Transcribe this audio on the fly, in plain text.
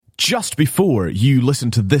Just before you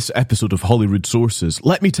listen to this episode of Hollywood Sources,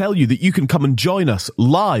 let me tell you that you can come and join us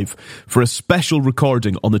live for a special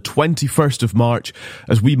recording on the 21st of March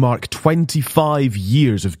as we mark 25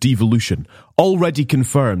 years of devolution. Already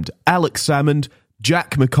confirmed, Alex Salmond,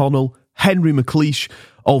 Jack McConnell, Henry McLeish,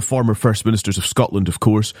 all former First Ministers of Scotland, of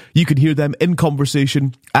course. You can hear them in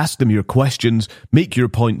conversation, ask them your questions, make your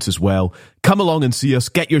points as well. Come along and see us.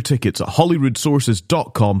 Get your tickets at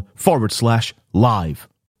hollywoodsources.com/live.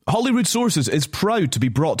 Hollywood Sources is proud to be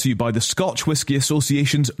brought to you by the Scotch Whisky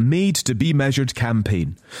Association's Made to Be Measured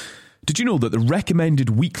campaign. Did you know that the recommended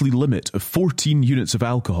weekly limit of 14 units of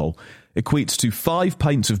alcohol equates to 5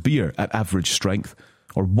 pints of beer at average strength,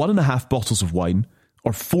 or 1.5 bottles of wine,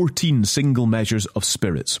 or 14 single measures of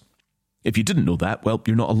spirits? If you didn't know that, well,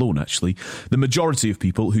 you're not alone, actually. The majority of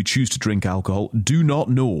people who choose to drink alcohol do not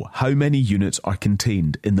know how many units are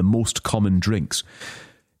contained in the most common drinks.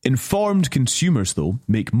 Informed consumers, though,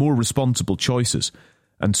 make more responsible choices,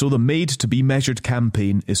 and so the Made to Be Measured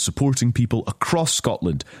campaign is supporting people across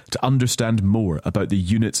Scotland to understand more about the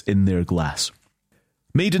units in their glass.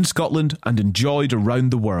 Made in Scotland and enjoyed around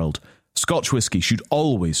the world, Scotch whisky should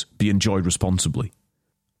always be enjoyed responsibly.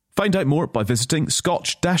 Find out more by visiting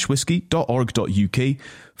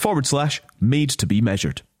scotch-whisky.org.uk/made to be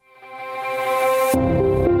measured.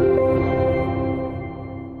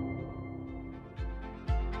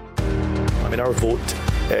 I mean, our vote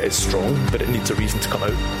is strong, but it needs a reason to come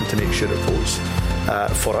out and to make sure it votes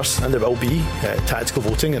for us. And there will be tactical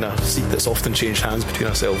voting in a seat that's often changed hands between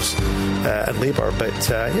ourselves and Labour. But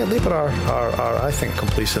Labour are, I think,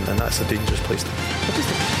 complacent, and that's a dangerous place to be.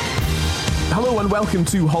 Hello and welcome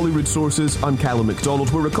to Hollywood Sources. I'm Callum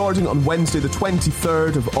MacDonald. We're recording on Wednesday the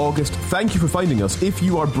 23rd of August. Thank you for finding us. If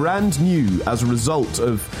you are brand new as a result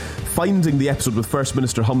of finding the episode with First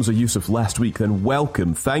Minister Humza Yousaf last week, then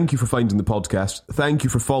welcome. Thank you for finding the podcast. Thank you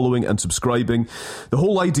for following and subscribing. The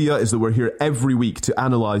whole idea is that we're here every week to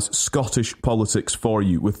analyse Scottish politics for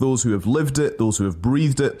you, with those who have lived it, those who have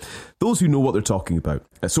breathed it, those who know what they're talking about.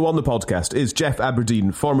 So on the podcast is Jeff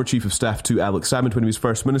Aberdeen, former Chief of Staff to Alex Salmond when he was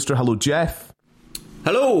First Minister. Hello, Jeff.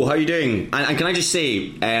 Hello, how are you doing? And can I just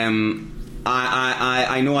say, I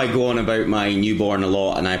know I go on about my newborn a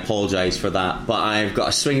lot, and I apologise for that, but I've got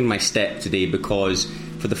a swing in my step today because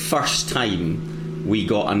for the first time we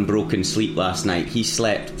got unbroken sleep last night. He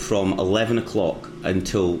slept from 11 o'clock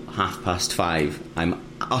until 5:30. I'm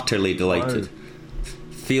utterly delighted. Wow.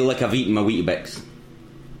 Feel like I've eaten my Weetabix.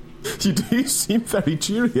 You do seem very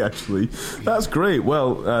cheery, actually. That's great.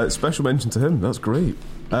 Well, special mention to him. That's great.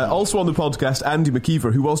 Also on the podcast, Andy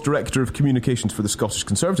McKeever, who was Director of Communications for the Scottish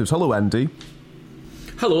Conservatives. Hello, Andy.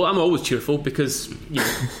 Hello, I'm always cheerful because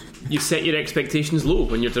you set your expectations low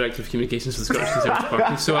when you're Director of Communications for the Scottish Conservative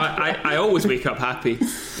Party. So I always wake up happy.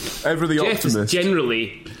 Ever the optimist. Jeff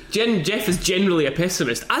is generally a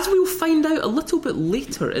pessimist, as we'll find out a little bit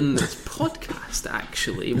later in this podcast,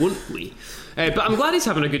 actually, won't we? But I'm glad he's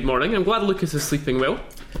having a good morning. I'm glad Lucas is sleeping well.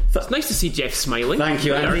 It's nice to see Jeff smiling. Thank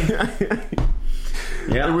you, Andy.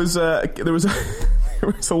 Yeah. There was a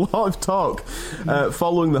lot of talk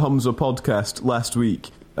following the Humza podcast last week,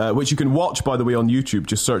 which you can watch, by the way, on YouTube.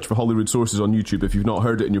 Just search for Hollywood Sources on YouTube if you've not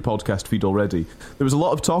heard it in your podcast feed already. There was a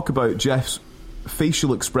lot of talk about Jeff's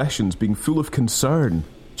facial expressions being full of concern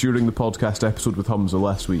during the podcast episode with Humza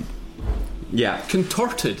last week. Yeah.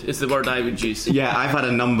 Contorted is the word I would use. Yeah, I've had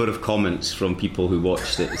a number of comments from people who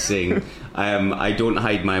watched it saying I don't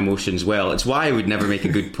hide my emotions well. It's why I would never make a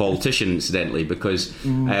good politician, incidentally, because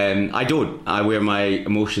I don't. I wear my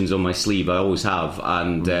emotions on my sleeve. I always have.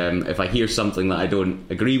 And if I hear something that I don't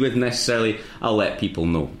agree with necessarily, I'll let people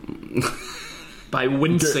know. By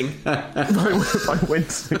wincing. by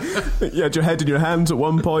wincing. You had your head in your hands at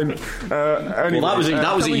one point. Anyway, well,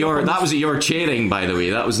 that was at your chairing, by the way.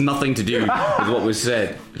 That was nothing to do with what was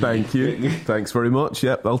said. Thank you. Thanks very much.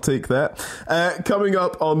 Yep, I'll take that. Coming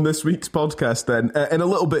up on this week's podcast, then, in a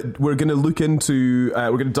little bit, we're going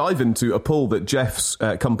to dive into a poll that Jeff's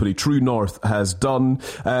company, True North, has done.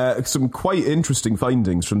 Some quite interesting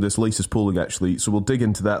findings from this latest polling, actually. So we'll dig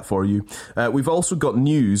into that for you. We've also got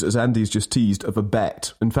news, as Andy's just teased, of a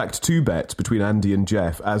bet. In fact, 2 bets between Andy and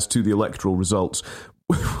Jeff as to the electoral results.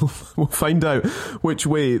 We'll find out which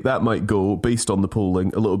way that might go based on the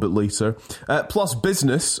polling a little bit later. Plus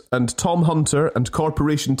business and Tom Hunter and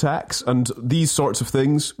corporation tax and these sorts of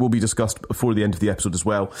things will be discussed before the end of the episode as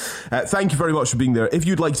well. Thank you very much for being there. If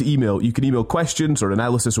you'd like to email, you can email questions or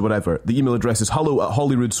analysis or whatever. The email address is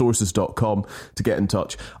hello@hollywoodsources.com to get in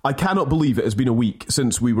touch. I cannot believe it has been a week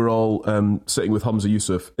since we were all sitting with Humza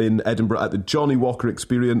Yousaf in Edinburgh at the Johnny Walker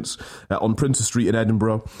Experience on Princess Street in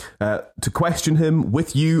Edinburgh to question him,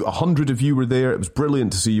 with you. 100 of you were there. It was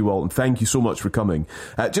brilliant to see you all, and thank you so much for coming.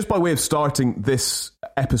 Just by way of starting this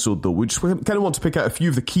episode, though, we just kind of want to pick out a few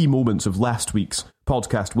of the key moments of last week's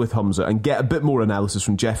podcast with Humza and get a bit more analysis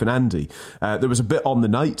from Jeff and Andy. There was a bit on the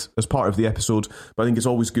night as part of the episode, but I think it's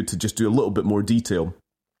always good to just do a little bit more detail.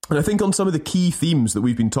 And I think on some of the key themes that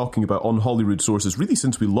we've been talking about on Holyrood Sources, really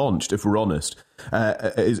since we launched, if we're honest,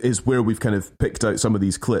 is where we've kind of picked out some of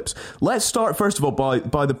these clips. Let's start, first of all,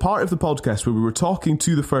 by the part of the podcast where we were talking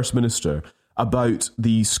to the First Minister about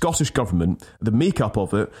the Scottish Government, the makeup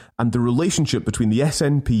of it, and the relationship between the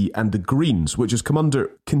SNP and the Greens, which has come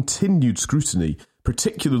under continued scrutiny,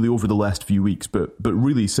 particularly over the last few weeks, but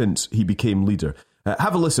really since he became leader.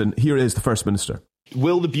 Have a listen. Here is the First Minister.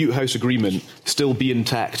 Will the Butte House Agreement still be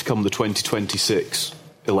intact come the 2026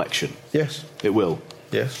 election? Yes. It will?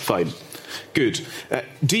 Yes. Fine. Good.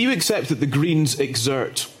 Do you accept that the Greens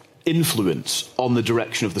exert influence on the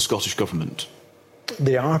direction of the Scottish Government?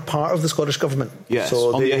 They are part of the Scottish Government. Yes,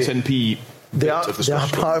 so on the SNP They are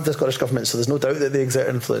part of the Scottish Government, so there's no doubt that they exert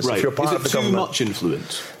influence. Right. If you're part Is it of the too government, much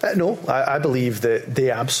influence? No, I believe that they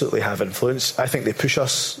absolutely have influence. I think they push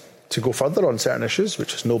us to go further on certain issues,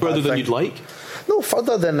 which is no bad thing. Further than you'd like? No,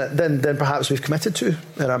 further than perhaps we've committed to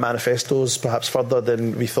in our manifestos, perhaps further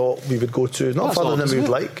than we thought we would go to. Not further than we would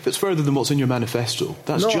like. If it's further than what's in your manifesto,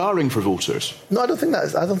 that's jarring for voters. No, I don't think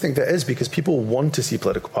that is, because people want to see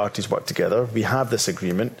political parties work together. We have this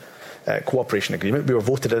agreement. Cooperation agreement. We were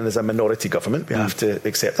voted in as a minority government. We have to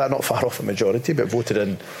accept that, not far off a majority, but voted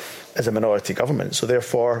in as a minority government. So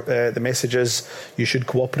therefore, the message is you should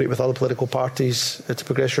cooperate with other political parties to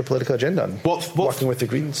progress your political agenda. And working with the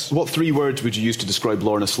Greens. What 3 words would you use to describe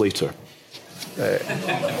Lorna Slater?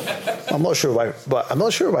 I'm not sure why, but I'm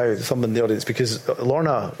not sure why someone in the audience, because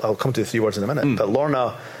Lorna, I'll come to the 3 words in a minute, but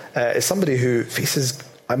Lorna is somebody who faces,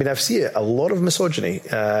 I see a lot of misogyny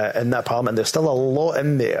in that parliament. There's still a lot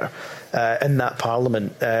in there in that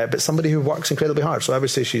parliament, but somebody who works incredibly hard. So I would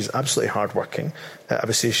say she's absolutely hardworking. I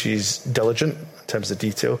would say she's diligent in terms of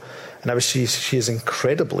detail, and I would say she is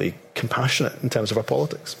incredibly compassionate in terms of her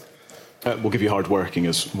politics. We'll give you hardworking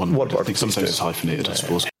as one word. I think sometimes it's hyphenated, I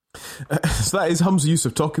suppose. So that is Humza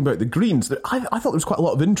Yousaf talking about the Greens. I thought there was quite a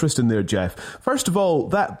lot of interest in there, Jeff. First of all,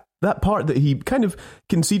 that part that he kind of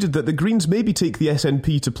conceded that the Greens maybe take the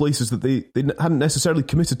SNP to places that they hadn't necessarily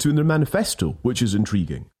committed to in their manifesto, which is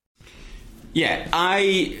intriguing. Yeah,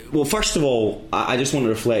 well, first of all, I just want to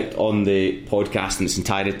reflect on the podcast in its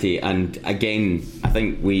entirety, and again, I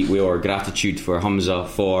think we owe our gratitude for Humza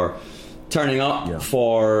for turning up,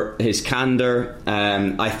 for his candour.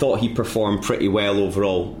 I thought he performed pretty well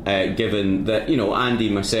overall, given that, Andy,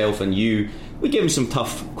 myself and you, we gave him some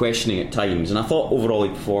tough questioning at times, and I thought overall he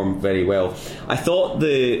performed very well. I thought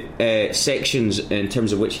the sections in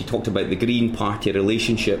terms of which he talked about the Green Party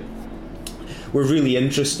relationship were really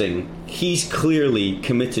interesting. He's clearly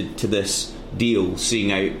committed to this deal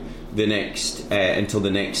seeing out the next until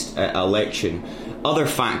the next election. Other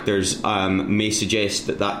factors may suggest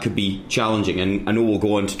that could be challenging, and I know we'll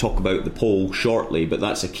go on to talk about the poll shortly, but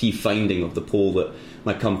that's a key finding of the poll that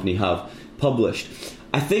my company have published.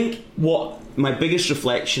 I think what my biggest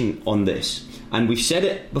reflection on this, and we've said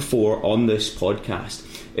it before on this podcast,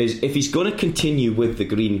 is if he's going to continue with the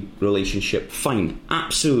Green relationship, fine,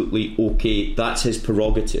 absolutely okay, that's his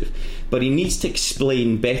prerogative. But he needs to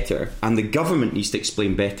explain better, and the government needs to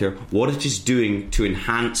explain better, what it is doing to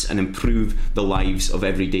enhance and improve the lives of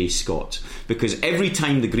everyday Scots. Because every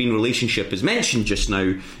time the Green relationship is mentioned just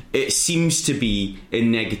now, it seems to be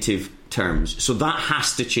in negative terms. So that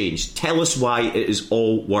has to change. Tell us why it is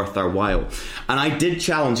all worth our while. And I did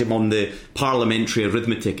challenge him on the parliamentary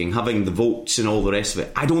arithmetic and having the votes and all the rest of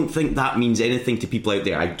it. I don't think that means anything to people out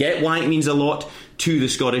there. I get why it means a lot to the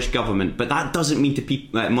Scottish Government, but that doesn't mean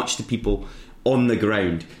much to people on the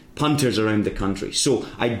ground, punters around the country. So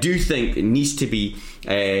I do think it needs to be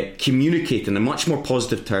communicated in much more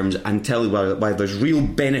positive terms and tell you why there's real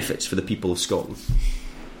benefits for the people of Scotland.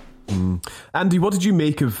 Andy, what did you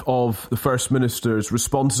make of the First Minister's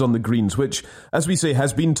responses on the Greens, which, as we say,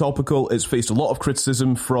 has been topical? It's faced a lot of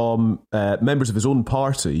criticism from members of his own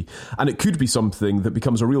party, and it could be something that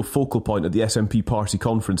becomes a real focal point at the SNP party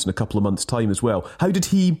conference in a couple of months' time as well. How did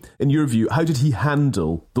he, in your view,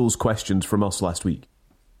 handle those questions from us last week?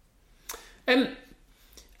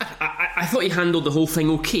 I thought he handled the whole thing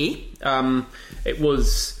okay. It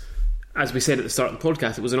was, as we said at the start of the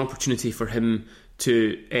podcast, it was an opportunity for him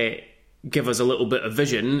to give us a little bit of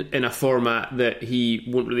vision in a format that he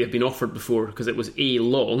won't really have been offered before, because it was A,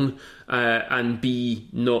 long, and B,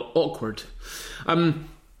 not awkward.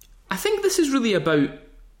 I think this is really about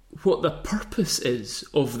what the purpose is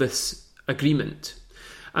of this agreement.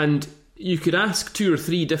 And you could ask 2 or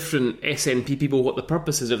 3 different SNP people what the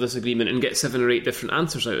purpose is of this agreement and get 7 or 8 different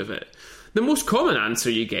answers out of it. The most common answer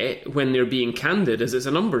you get when they're being candid is it's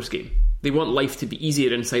a numbers game. They want life to be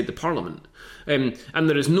easier inside the Parliament. And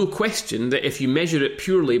there is no question that if you measure it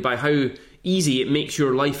purely by how easy it makes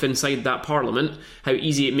your life inside that Parliament, how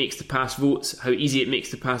easy it makes to pass votes, how easy it makes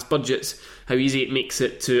to pass budgets, how easy it makes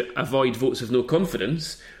it to avoid votes of no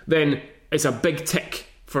confidence, then it's a big tick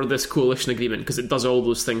for this coalition agreement because it does all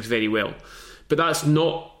those things very well. But that's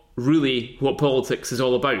not really what politics is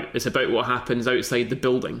all about. It's about what happens outside the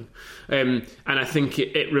building. And I think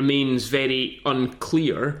it remains very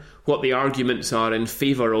unclear what the arguments are in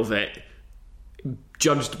favour of it,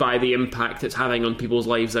 judged by the impact it's having on people's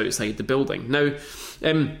lives outside the building. Now,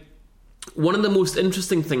 one of the most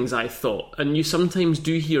interesting things I thought, and you sometimes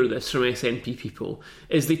do hear this from SNP people,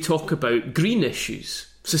 is they talk about green issues,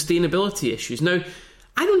 sustainability issues. Now,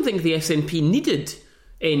 I don't think the SNP needed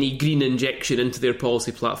any green injection into their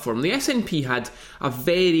policy platform. The SNP had a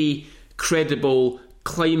very credible,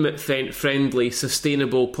 climate-friendly,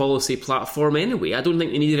 sustainable policy platform anyway. I don't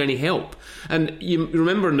think they needed any help. And you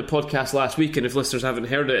remember in the podcast last week, and if listeners haven't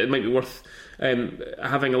heard it, it might be worth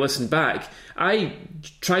having a listen back, I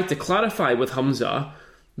tried to clarify with Hamza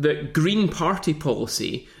that Green Party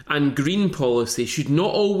policy and green policy should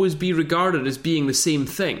not always be regarded as being the same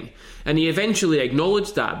thing. And he eventually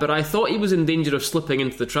acknowledged that, but I thought he was in danger of slipping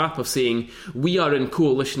into the trap of saying, we are in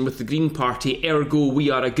coalition with the Green Party, ergo we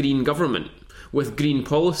are a green government with green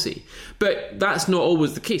policy. But that's not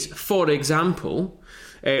always the case. For example,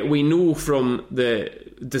 we know from the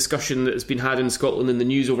discussion that has been had in Scotland in the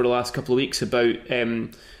news over the last couple of weeks about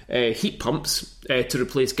heat pumps to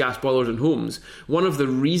replace gas boilers in homes. One of the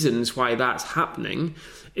reasons why that's happening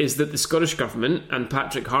is that the Scottish Government and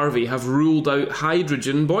Patrick Harvie have ruled out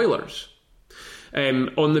hydrogen boilers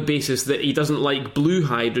on the basis that he doesn't like blue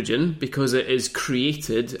hydrogen because it is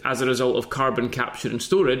created as a result of carbon capture and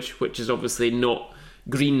storage, which is obviously not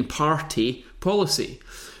Green Party policy.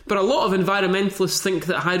 But a lot of environmentalists think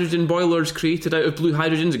that hydrogen boilers created out of blue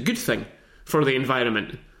hydrogen is a good thing for the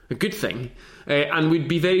environment, a good thing, and we'd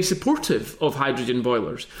be very supportive of hydrogen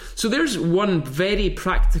boilers. So there's one very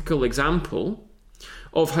practical example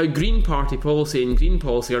of how Green Party policy and green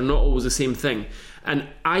policy are not always the same thing. And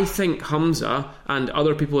I think Hamza and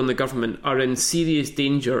other people in the government are in serious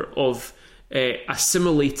danger of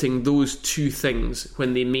assimilating those two things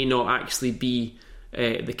when they may not actually be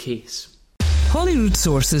the case. Holyrood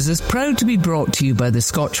Sources is proud to be brought to you by the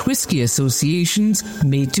Scotch Whisky Association's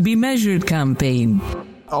Made to be Measured campaign.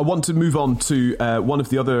 I want to move on to one of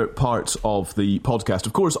the other parts of the podcast.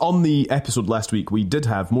 Of course, on the episode last week, we did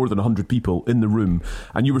have more than 100 people in the room,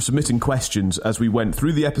 and you were submitting questions as we went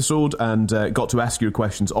through the episode and got to ask your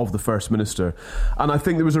questions of the First Minister. And I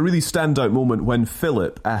think there was a really standout moment when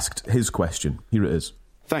Philip asked his question. Here it is.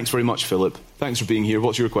 Thanks very much, Philip. Thanks for being here.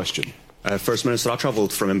 What's your question? First Minister, I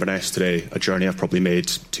travelled from Inverness today, a journey I've probably made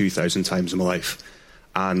 2,000 times in my life.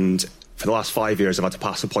 And for the last 5 years, I've had to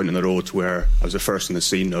pass a point in the road where I was the first on the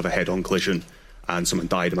scene of a head-on collision and someone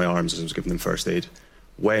died in my arms as I was giving them first aid.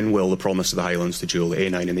 When will the promise to the Highlands to dual the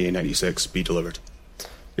A9 and the A96 be delivered?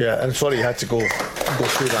 Yeah, I'm sorry you had to go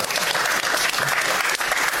through that.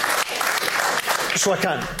 So I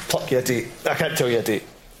can't pluck you a date. I can't tell you a date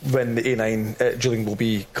when the A9 dualling will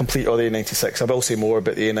be complete, or the A96. I will say more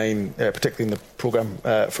about the A9, particularly in the programme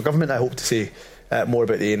for government. I hope to say more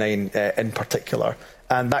about the A9 in particular.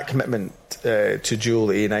 And that commitment to dual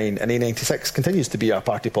the A9 and A96 continues to be our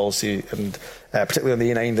party policy, and particularly on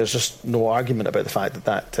the A9, there's just no argument about the fact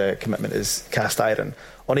that commitment is cast iron.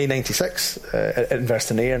 On A96,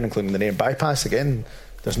 Inverston Nairn, including the Nairn bypass, again,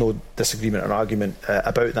 there's no disagreement or argument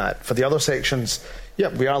about that. For the other sections, yeah,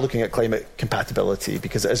 we are looking at climate compatibility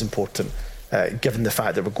because it is important, given the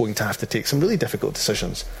fact that we're going to have to take some really difficult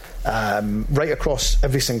decisions right across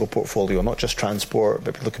every single portfolio, not just transport,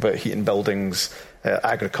 but we look about heating buildings,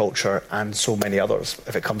 agriculture and so many others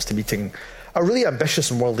if it comes to meeting our really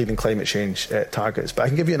ambitious and world-leading climate change targets. But I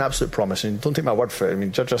can give you an absolute promise, and don't take my word for it, I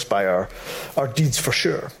mean, judge us by our deeds for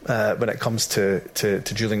sure when it comes to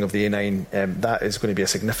dualling of the A9. That is going to be a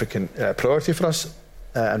significant priority for us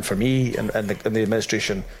and for me and the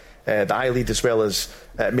administration that I lead, as well as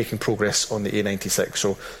making progress on the A96.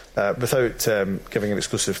 So without giving an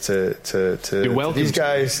exclusive to these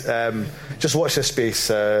guys, just watch this space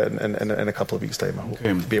in a couple of weeks' time. I hope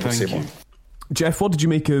to be able to say more. Jeff, what did you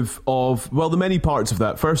make of the many parts of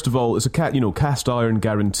that? First of all, it's a cast iron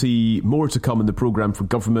guarantee, more to come in the programme for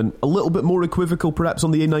government, a little bit more equivocal perhaps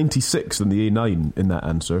on the A96 than the A9 in that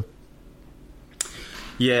answer.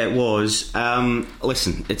 Yeah, it was.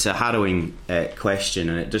 Listen, it's a harrowing question,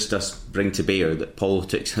 and it just does bring to bear that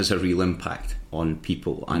politics has a real impact on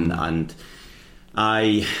people. And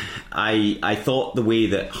I thought the way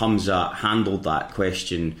that Hamza handled that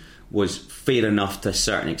question was fair enough to a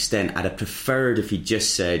certain extent. I'd have preferred if he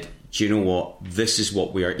just said, do you know what, this is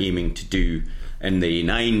what we are aiming to do in the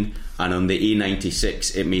A9, and on the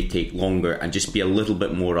A96 it may take longer, and just be a little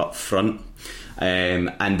bit more upfront.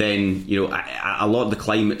 And then, you know, a lot of the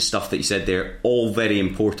climate stuff that you said there, all very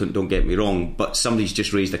important, don't get me wrong, but somebody's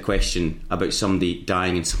just raised a question about somebody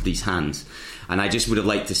dying in somebody's hands, and I just would have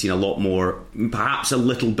liked to have seen a lot more, perhaps a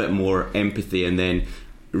little bit more empathy, and then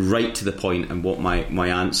right to the point and what my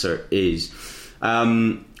answer is.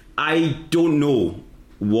 I don't know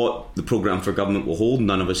what the programme for government will hold.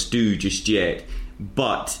 None of us do just yet.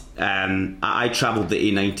 But I travelled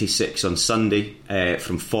the A96 on Sunday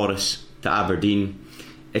from Forres to Aberdeen.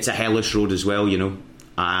 It's a hellish road as well, you know.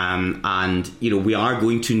 And, you know, we are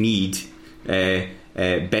going to need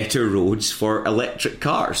better roads for electric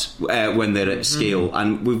cars when they're at scale.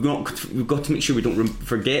 And we've got to make sure we don't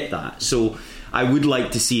forget that. So I would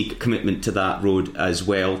like to see a commitment to that road as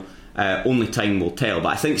well. Only time will tell, but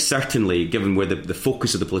I think certainly, given where the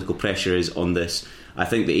focus of the political pressure is on this, I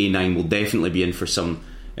think the A9 will definitely be in for some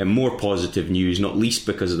more positive news, not least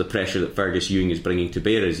because of the pressure that Fergus Ewing is bringing to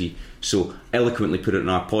bear, as he so eloquently put it in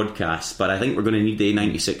our podcast. But I think we're going to need the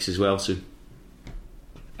A96 as well soon.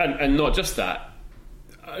 And not just that.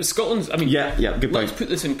 Scotland's, I mean, yeah, good point. Let's put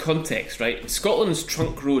this in context, right? Scotland's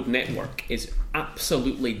trunk road network is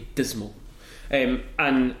absolutely dismal.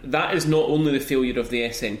 And that is not only the failure of the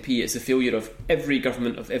SNP, it's the failure of every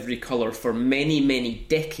government of every colour for many, many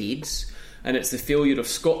decades, and it's the failure of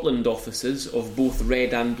Scotland offices of both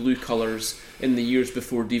red and blue colours in the years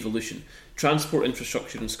before devolution. Transport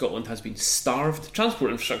infrastructure in Scotland has been starved. Transport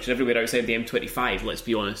infrastructure everywhere outside the M25, let's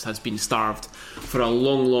be honest, has been starved for a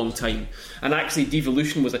long, long time. And actually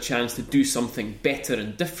devolution was a chance to do something better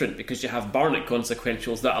and different, because you have Barnett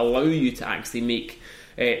consequentials that allow you to actually make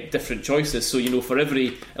different choices. So, you know, for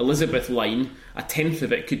every Elizabeth line, a tenth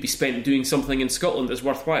of it could be spent doing something in Scotland that's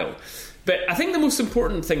worthwhile. But I think the most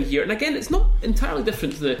important thing here, and again, it's not entirely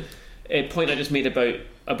different to the point I just made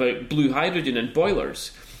about blue hydrogen and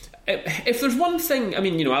boilers. If there's one thing, I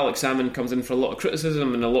mean, you know, Alex Salmond comes in for a lot of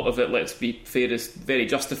criticism, and a lot of it, let's be fair, is very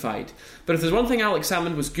justified. But if there's one thing Alex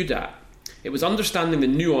Salmond was good at, it was understanding the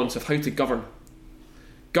nuance of how to govern.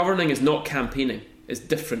 Governing is not campaigning. It's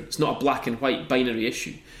different. It's not a black and white binary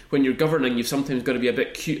issue. When you're governing, you've sometimes got to be a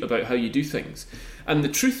bit cute about how you do things. And the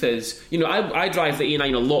truth is, you know, I drive the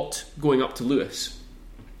A9 a lot going up to Lewis,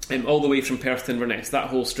 all the way from Perth to Inverness, that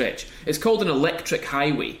whole stretch. It's called an electric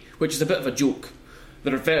highway, which is a bit of a joke.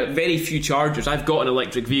 There are very, very few chargers. I've got an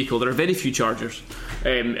electric vehicle. There are very few chargers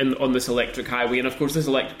on this electric highway, and of course, this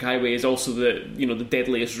electric highway is also the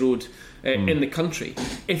deadliest road in the country.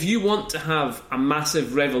 If you want to have a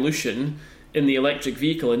massive revolution in the electric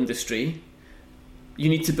vehicle industry, you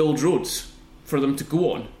need to build roads for them to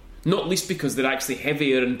go on. Not least because they're actually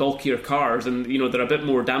heavier and bulkier cars, and you know they're a bit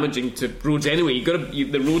more damaging to roads anyway.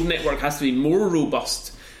 The road network has to be more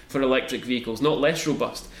robust for electric vehicles, not less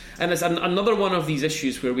robust. And it's another one of these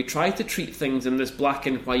issues where we try to treat things in this black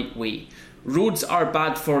and white way. Roads are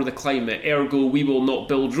bad for the climate, ergo we will not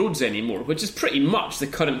build roads anymore, which is pretty much the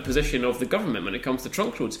current position of the government when it comes to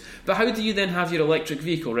trunk roads. But how do you then have your electric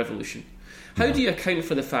vehicle revolution? How do you account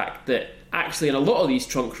for the fact that actually in a lot of these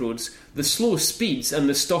trunk roads, the slow speeds and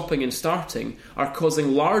the stopping and starting are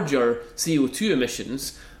causing larger CO2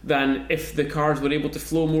 emissions than if the cars were able to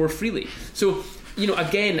flow more freely? So, you know,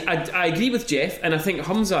 again, I agree with Jeff, and I think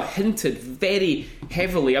Hamza hinted very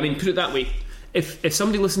heavily. I mean, put it that way, if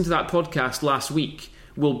somebody listened to that podcast last week,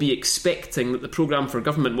 will be expecting that the programme for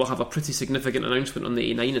government will have a pretty significant announcement on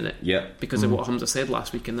the A9 in it, because of what Hamza said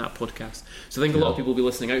last week in that podcast. So I think a lot of people will be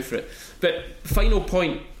listening out for it. But final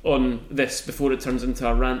point on this before it turns into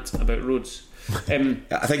a rant about roads.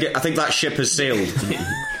 I think that ship has sailed.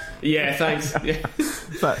 Yeah, thanks. Yeah.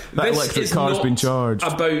 That electric car's been charged.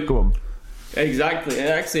 Go on. Exactly.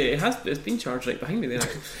 Actually, it's been charged right behind me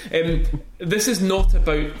there. This is not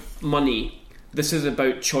about money. This is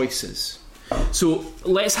about choices. So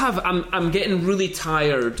let's have... I'm getting really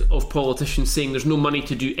tired of politicians saying there's no money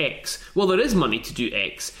to do X. Well, there is money to do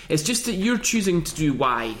X. It's just that you're choosing to do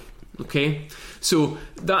Y. Okay? So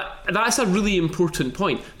that's a really important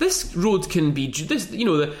point. This road can be...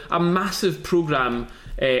 a massive programme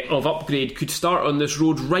of upgrade could start on this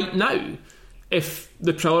road right now if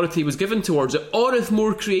the priority was given towards it, or if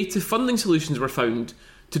more creative funding solutions were found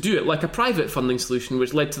to do it, like a private funding solution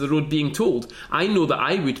which led to the road being tolled. I know that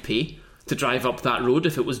I would pay to drive up that road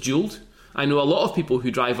if it was dualled. I know a lot of people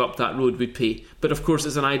who drive up that road would pay, but of course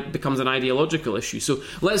it becomes an ideological issue. So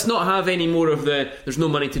let's not have any more of there's no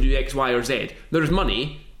money to do X, Y or Z. There's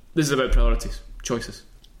money. This is about priorities, choices.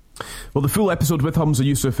 Well, the full episode with Hamza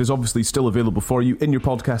Yusuf is obviously still available for you in your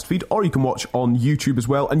podcast feed, or you can watch on YouTube as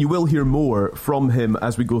well, and you will hear more from him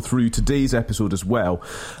as we go through today's episode as well.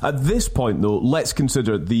 At this point, though, let's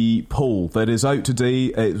consider the poll that is out today.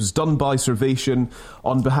 It was done by Survation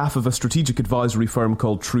on behalf of a strategic advisory firm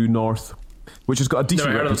called True North, which has got a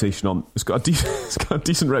decent reputation on. It's got a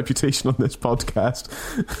decent reputation on this podcast.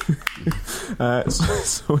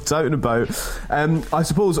 So it's out and about. I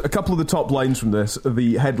suppose a couple of the top lines from this,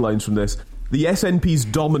 the headlines from this. The SNP's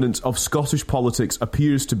dominance of Scottish politics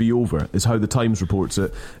appears to be over, is how the Times reports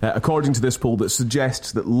it. According to this poll that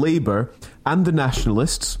suggests that Labour and the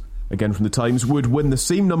Nationalists, again from the Times, would win the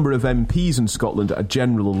same number of MPs in Scotland at a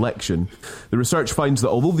general election. The research finds that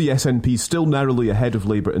although the SNP is still narrowly ahead of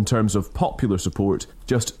Labour in terms of popular support,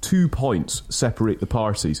 just 2 points separate the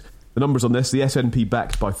parties. The numbers on this: the SNP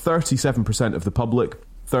backed by 37% of the public,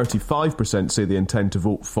 35% say they intend to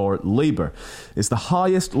vote for Labour. It's the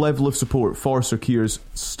highest level of support for Sir Keir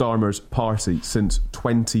Starmer's party since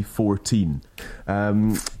 2014.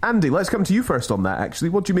 Andy, let's come to you first on that, actually.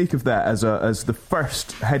 What do you make of that as the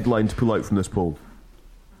first headline to pull out from this poll?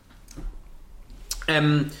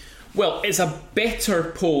 Well, it's a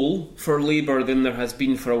better poll for Labour than there has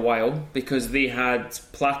been for a while, because they had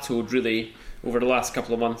plateaued really over the last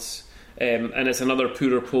couple of months, and it's another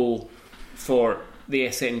poorer poll for the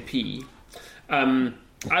SNP. I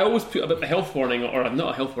always put a bit of a health warning, or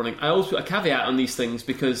not a health warning, I always put a caveat on these things,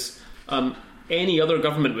 because any other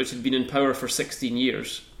government which had been in power for 16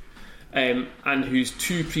 years and whose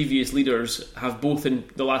two previous leaders have both in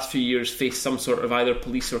the last few years faced some sort of either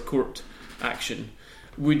police or court action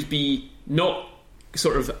would be not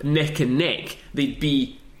sort of neck and neck, they'd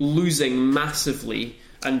be losing massively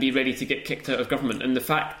and be ready to get kicked out of government. And the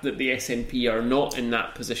fact that the SNP are not in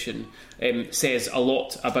that position says a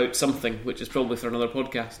lot about something, which is probably for another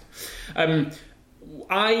podcast.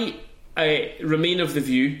 I remain of the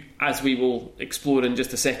view, as we will explore in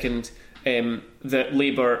just a second, that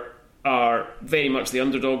Labour are very much the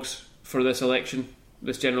underdogs for this election,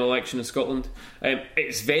 this general election in Scotland.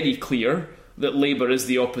 It's very clear that Labour is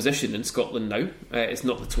the opposition in Scotland now. It's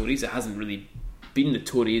not the Tories. It hasn't really been the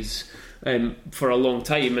Tories for a long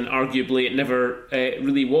time, and arguably it never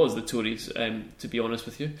really was the Tories, to be honest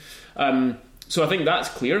with you. So I think that's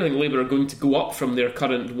clear. I think Labour are going to go up from their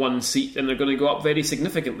current one seat, and they're going to go up very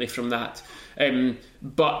significantly from that.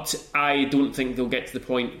 But I don't think they'll get to the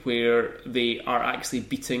point where they are actually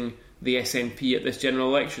beating the SNP at this general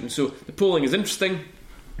election. So the polling is interesting,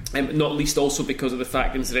 not least also because of the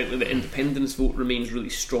fact, incidentally, that independence vote remains really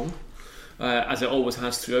strong, as it always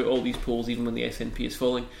has throughout all these polls, even when the SNP is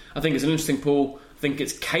falling. I think it's an interesting poll. I think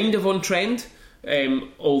it's kind of on trend,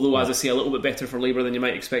 although, as I say, a little bit better for Labour than you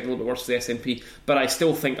might expect, a little bit worse for the SNP. But I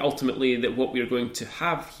still think ultimately that what we're going to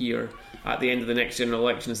have here at the end of the next general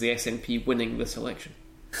election is the SNP winning this election.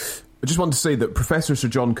 I just want to say that Professor Sir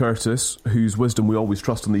John Curtis, whose wisdom we always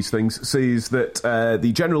trust on these things, says that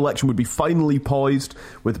the general election would be finally poised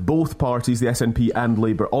with both parties, the SNP and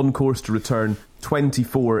Labour, on course to return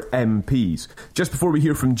 24 MPs. Just before we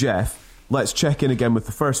hear from Jeff, let's check in again with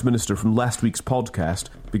the First Minister from last week's podcast,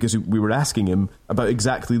 because we were asking him about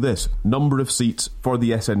exactly this, number of seats for the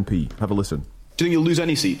SNP. Have a listen. Do you think you'll lose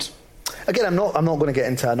any seats? Again, I'm not going to get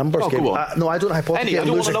into a numbers game. Go on. No, I don't hypothecate. Any? I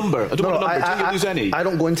don't want a number. I don't want a number. Do you think you'll lose any? I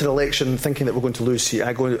don't go into the election thinking that we're going to lose seats.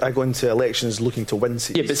 I go into elections looking to win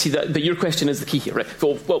seats. Yeah, but see, but your question is the key here, right?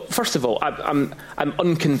 Well, first of all, I'm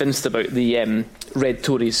unconvinced about the Red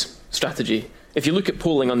Tories strategy. If you look at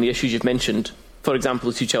polling on the issues you've mentioned, for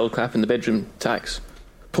example, the two-child cap and the bedroom tax,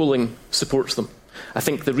 polling supports them. I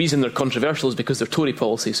think the reason they're controversial is because they're Tory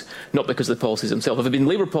policies, not because of the policies themselves. If it had been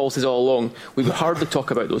Labour policies all along, we would hardly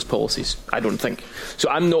talk about those policies, I don't think. So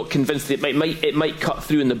I'm not convinced that it might cut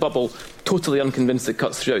through in the bubble, totally unconvinced it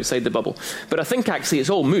cuts through outside the bubble. But I think actually it's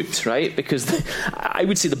all moot, right? Because I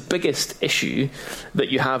would say the biggest issue that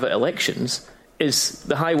you have at elections is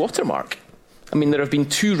the high watermark. I mean, there have been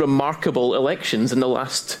two remarkable elections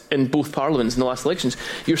in both parliaments in the last elections.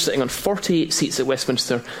 You're sitting on 48 seats at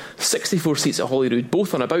Westminster, 64 seats at Holyrood,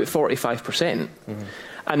 both on about 45%. Mm-hmm.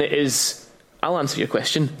 And it is, I'll answer your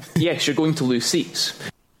question, yes, you're going to lose seats.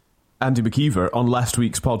 Andy McKeever on last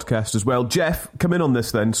week's podcast as well. Jeff, come in on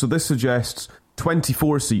this then. So this suggests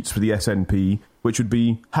 24 seats for the SNP, which would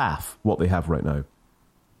be half what they have right now.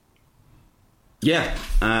 Yeah,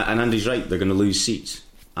 and Andy's right, they're going to lose seats.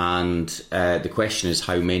 And the question is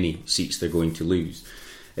how many seats they're going to lose.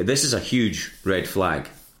 This is a huge red flag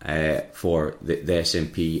for the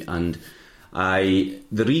SNP, and The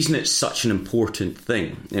reason it's such an important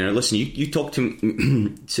thing, listen, you talk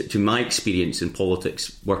to my experience in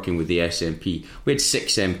politics working with the SNP. We had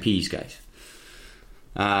 6 MPs, guys.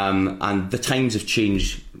 And the times have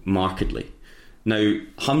changed markedly. Now,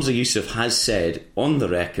 Humza Yousaf has said on the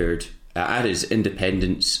record at his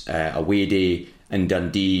independence away day in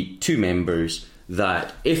Dundee, 2 members,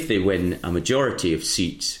 that if they win a majority of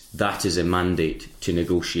seats, that is a mandate to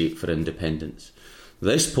negotiate for independence.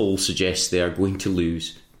 This poll suggests they are going to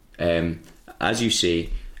lose, as you say,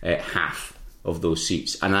 half of those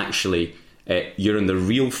seats. And actually, you're in the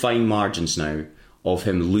real fine margins now of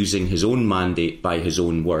him losing his own mandate by his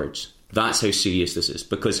own words. That's how serious this is.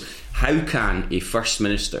 Because how can a First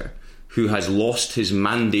Minister who has lost his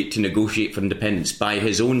mandate to negotiate for independence by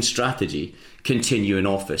his own strategy continue in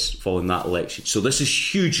office following that election? So this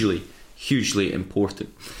is hugely, hugely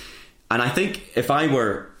important. And I think if I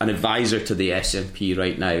were an advisor to the SNP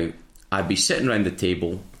right now, I'd be sitting around the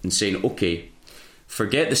table and saying, OK,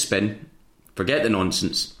 forget the spin, forget the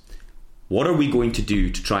nonsense. What are we going to do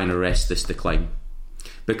to try and arrest this decline?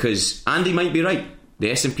 Because Andy might be right.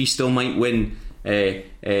 The SNP still might win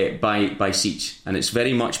by seats, and it's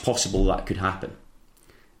very much possible that could happen.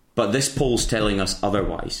 But this poll's telling us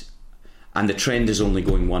otherwise, and the trend is only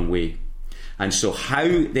going one way. And so how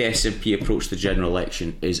the SNP approach the general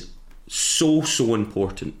election is so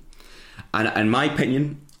important. And in my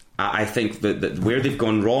opinion, I think that where they've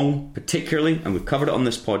gone wrong, particularly, and we've covered it on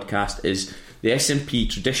this podcast, is the SNP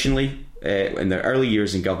traditionally, in their early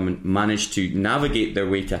years in government, managed to navigate their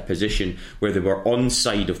way to a position where they were on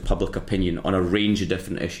side of public opinion on a range of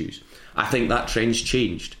different issues. I think that trend's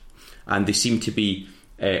changed, and they seem to be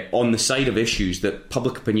on the side of issues that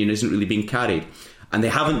public opinion isn't really being carried, and they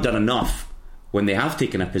haven't done enough when they have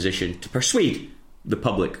taken a position to persuade the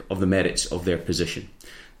public of the merits of their position.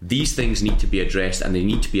 These things need to be addressed, and they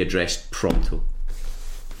need to be addressed pronto.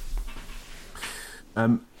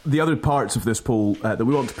 The other parts of this poll that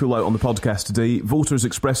we want to pull out on the podcast today: voters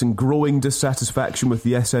expressing growing dissatisfaction with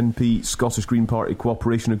the SNP Scottish Green Party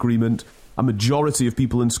cooperation agreement. A majority of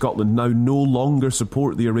people in Scotland now no longer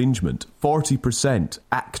support the arrangement. 40%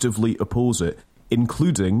 actively oppose it,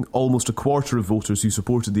 including almost a quarter of voters who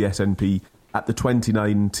supported the SNP at the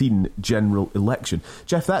 2019 general election.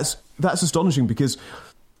 Jeff, that's astonishing, because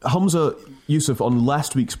Humza Yousaf on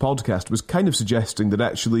last week's podcast was kind of suggesting that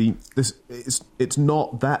actually it's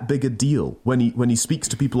not that big a deal. When he speaks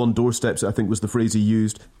to people on doorsteps, I think was the phrase he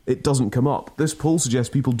used, it doesn't come up. This poll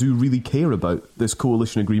suggests people do really care about this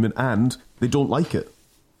coalition agreement and they don't like it.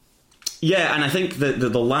 Yeah, and I think that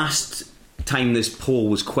the last time this poll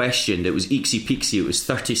was questioned, it was eeksy-peeksy. It was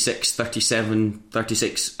 36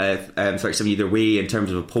 either way in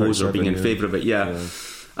terms of oppose or being in favour of it. Yeah.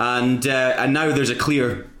 And now there's a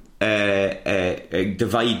clear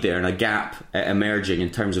divide there and a gap emerging in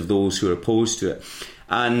terms of those who are opposed to it.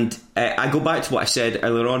 And I go back to what I said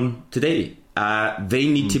earlier on today. They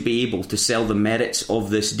need to be able to sell the merits of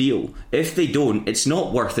this deal. If they don't, it's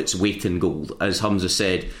not worth its weight in gold, as Humza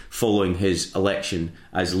said following his election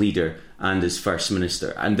as leader and as First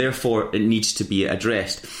Minister, and therefore it needs to be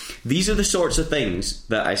addressed. These are the sorts of things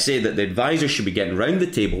that I say that the advisors should be getting round the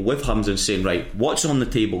table with Humza and saying, right, what's on the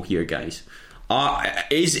table here, guys?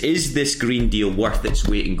 Is this Green Deal worth its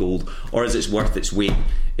weight in gold, or is it worth its weight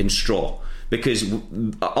in straw? Because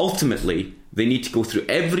ultimately they need to go through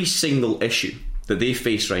every single issue that they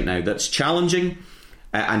face right now that's challenging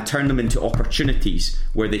and turn them into opportunities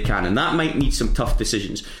where they can, and that might need some tough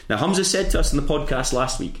decisions. Now, Humza said to us in the podcast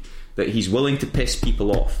last week that he's willing to piss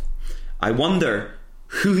people off. I wonder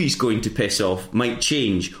who he's going to piss off might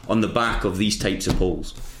change on the back of these types of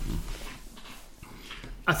polls.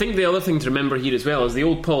 I think the other thing to remember here as well is the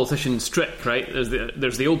old politician's trick, right?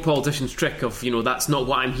 There's the old politician's trick of, that's not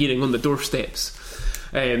what I'm hearing on the doorsteps.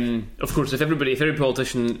 Of course, if every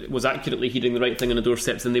politician was accurately hearing the right thing on the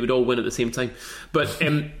doorsteps, then they would all win at the same time. But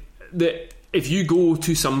if you go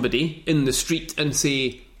to somebody in the street and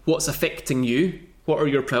say, what's affecting you? What are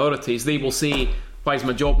your priorities? They will say, why is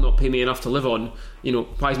my job not paying me enough to live on?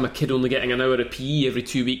 Why is my kid only getting an hour of PE every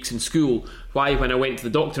 2 weeks in school? Why, when I went to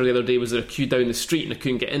the doctor the other day, was there a queue down the street and I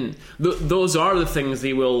couldn't get in? Those are the things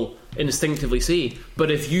they will instinctively say.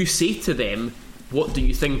 But if you say to them, what do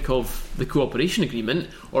you think of the cooperation agreement,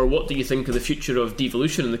 or what do you think of the future of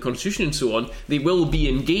devolution and the constitution and so on, they will be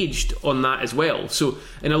engaged on that as well. So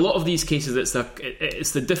in a lot of these cases,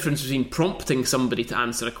 it's the difference between prompting somebody to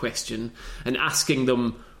answer a question and asking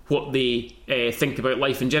them what they think about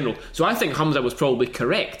life in general. So I think Humza was probably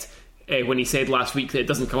correct when he said last week that it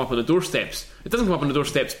doesn't come up on the doorsteps. It doesn't come up on the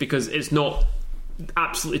doorsteps because it's not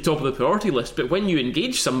absolutely top of the priority list, but when you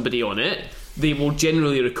engage somebody on it, they will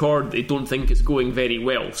generally record they don't think it's going very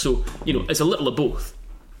well. So, it's a little of both.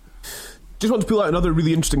 Just want to pull out another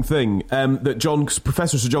really interesting thing that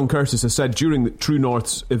Professor Sir John Curtis has said during the True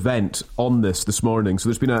North's event on this morning. So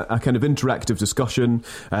there's been a kind of interactive discussion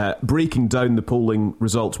breaking down the polling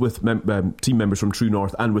results with team members from True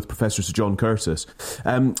North and with Professor Sir John Curtis.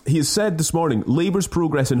 He has said this morning, Labour's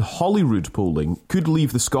progress in Holyrood polling could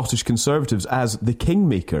leave the Scottish Conservatives as the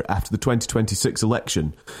kingmaker after the 2026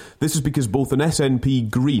 election. This is because both an SNP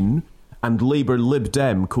Green and Labour Lib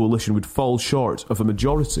Dem coalition would fall short of a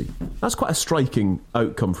majority. That's quite a striking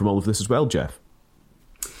outcome from all of this as well, Jeff.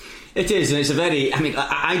 It is, and it's a very...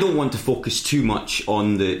 I don't want to focus too much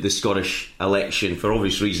on the Scottish election for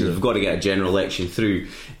obvious reasons. We've got to get a general election through.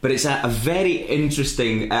 But it's a very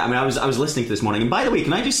interesting... I was listening to this morning, and by the way,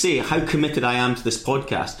 can I just say how committed I am to this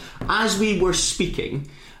podcast? As we were speaking...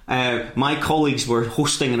 my colleagues were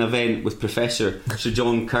hosting an event with Professor Sir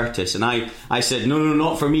John Curtis, and I said, no,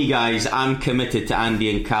 not for me, guys. I'm committed to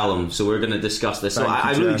Andy and Callum, so we're going to discuss this. So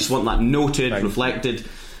I really just want that noted, reflected.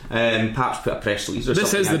 Perhaps put a press release or something.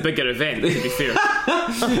 This is the bigger event, to be fair.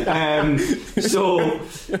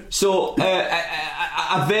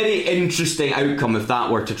 A very interesting outcome if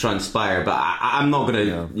that were to transpire, but I'm not going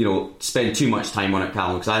to spend too much time on it,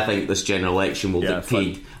 Callum, because I think this general election will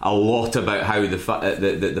dictate a lot about how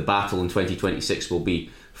the battle in 2026 will be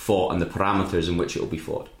fought and the parameters in which it will be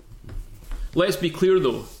fought. Let's be clear,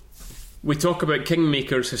 though. We talk about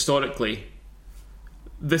kingmakers historically.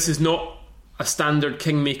 This is not a standard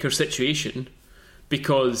kingmaker situation,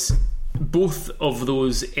 because both of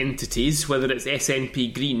those entities, whether it's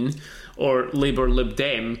SNP Green or Labour Lib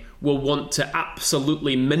Dem, will want to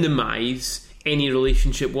absolutely minimise any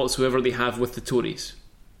relationship whatsoever they have with the Tories.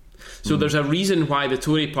 So there's a reason why the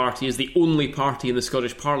Tory party is the only party in the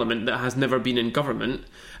Scottish Parliament that has never been in government,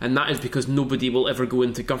 and that is because nobody will ever go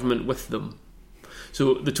into government with them.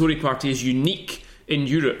 So the Tory party is unique in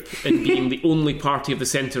Europe in being the only party of the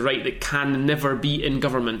centre-right that can never be in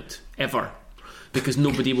government, ever, because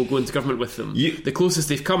nobody will go into government with them. The closest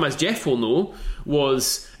they've come, as Jeff will know,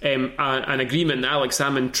 was an agreement that Alex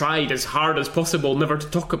Salmond tried as hard as possible never to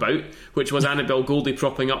talk about, which was Annabel Goldie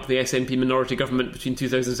propping up the SNP minority government between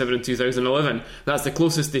 2007 and 2011. That's the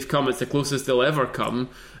closest they've come. It's the closest they'll ever come.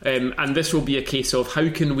 And this will be a case of how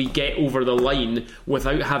can we get over the line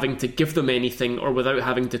without having to give them anything or without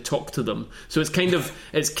having to talk to them. So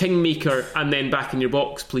it's kingmaker and then back in your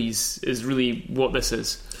box, please, is really what this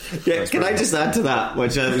is. Yeah, can I just add to that,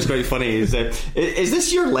 which was quite funny, is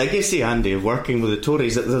this your legacy, Andy, of working with the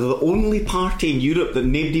Tories, that they're the only party in Europe that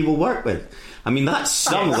nobody will work with? I mean, that's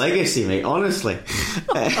some legacy, mate, honestly.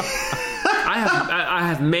 I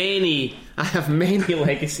have many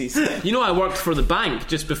legacies. I worked for the bank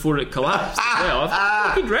just before it collapsed as well. I've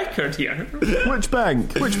got a good record here. Which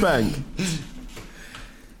bank?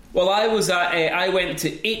 Well, I went to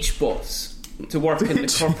HBOS to work in the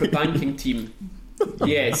corporate banking team.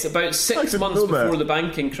 Yes, about 6 months before the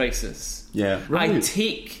banking crisis. Yeah, right. I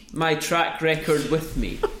take my track record with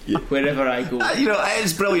me wherever I go.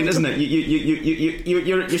 It's brilliant, isn't it?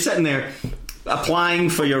 You're sitting there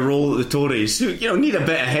applying for your role at the Tories, who need a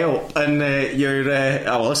bit of help, and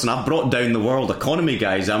listen, I've brought down the world economy,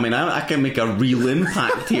 guys. I mean, I can make a real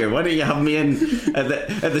impact here. Why don't you have me in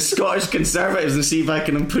at the Scottish Conservatives and see if I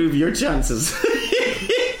can improve your chances?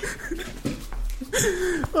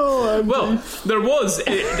 Well, there was,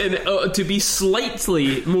 to be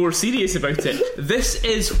slightly more serious about it, this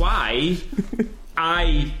is why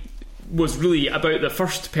I was really about the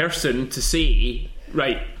first person to say,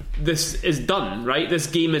 right, this is done, right? This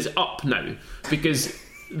game is up now, because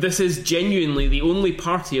this is genuinely the only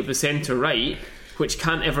party of the centre-right which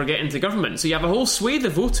can't ever get into government. So you have a whole swathe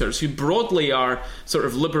of voters who broadly are sort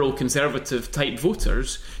of liberal conservative type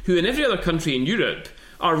voters, who in every other country in Europe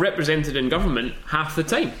are represented in government half the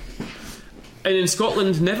time. And in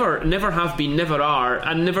Scotland never have been, never are,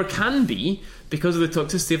 and never can be, because of the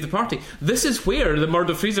toxicity of the party. This is where the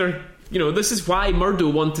Murdo Fraser, this is why Murdo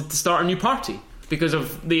wanted to start a new party, because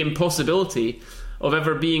of the impossibility of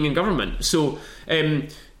ever being in government. So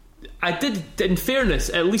I did, in fairness,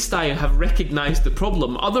 at least I have recognised the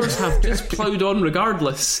problem. Others have just ploughed on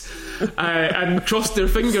regardless and crossed their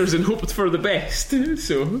fingers and hoped for the best.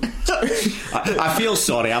 So I feel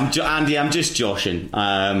sorry, Andy, I'm just joshing.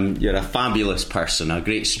 You're a fabulous person, a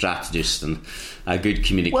great strategist and a good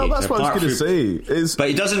communicator. Well, that's what I was going to say. But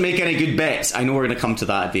he doesn't make any good bets. I know we're going to come to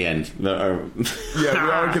that at the end. Yeah, we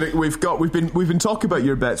are going to. We've been talking about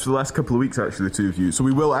your bets for the last couple of weeks, actually, the two of you. So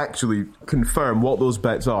we will actually confirm what those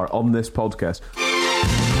bets are on this podcast.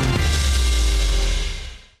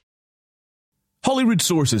 Holyrood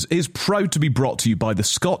Sources is proud to be brought to you by the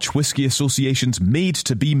Scotch Whisky Association's Made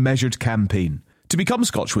to Be Measured campaign. To become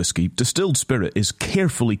Scotch whisky, distilled spirit is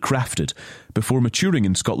carefully crafted before maturing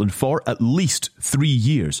in Scotland for at least 3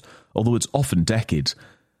 years, although it's often decades.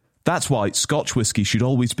 That's why Scotch whisky should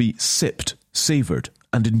always be sipped, savoured,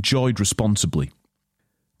 and enjoyed responsibly.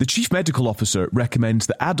 The Chief Medical Officer recommends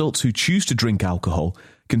that adults who choose to drink alcohol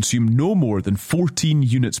consume no more than 14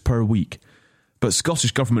 units per week. But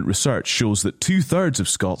Scottish Government research shows that 2/3 of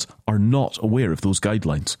Scots are not aware of those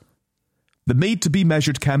guidelines. The Made to Be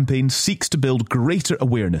Measured campaign seeks to build greater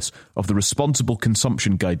awareness of the responsible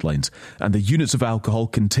consumption guidelines and the units of alcohol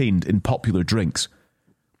contained in popular drinks.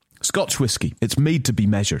 Scotch whisky, it's made to be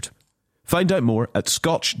measured. Find out more at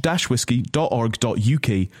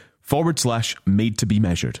scotch-whisky.org.uk/made to be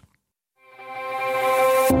measured.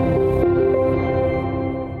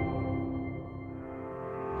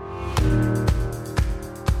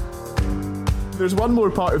 There's one more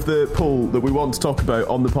part of the poll that we want to talk about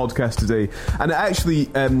on the podcast today, and it actually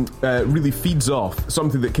really feeds off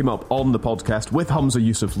something that came up on the podcast with Humza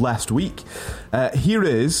Yousaf last week. Here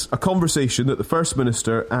is a conversation that the First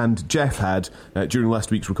Minister and Jeff had during last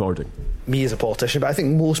week's recording. Me as a politician, but I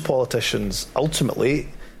think most politicians ultimately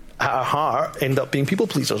at our heart end up being people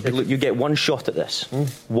pleasers. Look, you get one shot at this.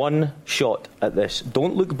 One shot at this.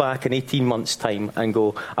 Don't look back in 18 months' time and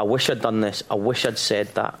go, I wish I'd done this, I wish I'd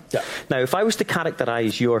said that. Yeah. Now, if I was to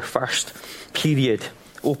characterise your first period,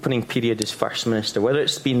 opening period as First Minister, whether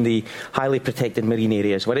it's been the highly protected marine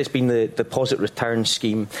areas, whether it's been the deposit return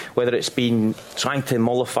scheme, whether it's been trying to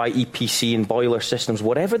mollify EPC and boiler systems,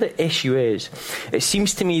 whatever the issue is, it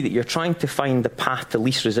seems to me that you're trying to find the path to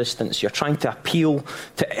least resistance. You're trying to appeal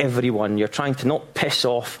to everyone. You're trying to not piss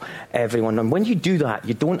off everyone. And when you do that,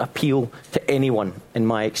 you don't appeal to anyone, in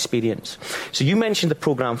my experience. So you mentioned the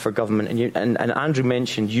programme for government, and Andrew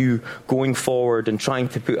mentioned you going forward and trying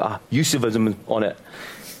to put a Yousafism on it.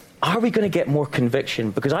 Are we going to get more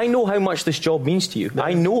conviction? Because I know how much this job means to you. Yeah.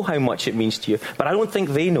 I know how much it means to you, but I don't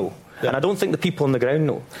think they know. Yeah. And I don't think the people on the ground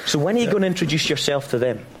know. So when are you going to introduce yourself to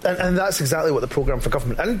them? And that's exactly what the programme for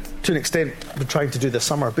government, and to an extent we're trying to do this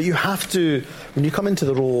summer, but you have to, when you come into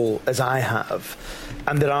the role, as I have,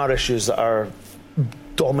 and there are issues that are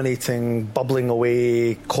dominating, bubbling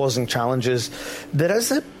away, causing challenges, there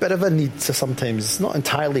is a bit of a need to sometimes not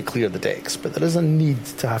entirely clear the decks, but there is a need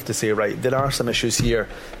to have to say, right, there are some issues here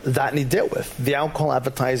that need dealt with. The alcohol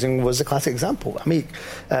advertising was a classic example. I make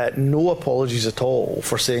no apologies at all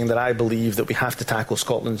for saying that I believe that we have to tackle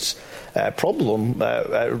Scotland's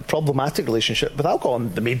problematic relationship with alcohol.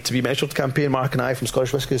 And the Made to Be Measured campaign, Mark and I from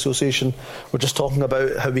Scottish Whisky Association, were just talking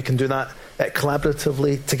about how we can do that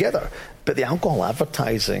collaboratively together. But the alcohol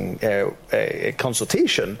advertising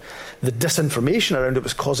consultation, the disinformation around it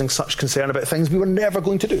was causing such concern about things we were never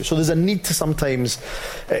going to do. So there's a need to sometimes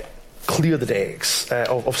clear the decks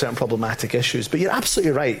of certain problematic issues. But you're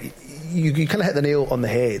absolutely right. You kind of hit the nail on the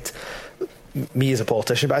head, me as a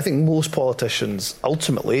politician, but I think most politicians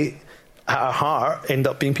ultimately at our heart end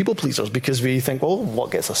up being people pleasers, because we think, well,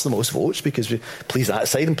 what gets us the most votes? Because we please that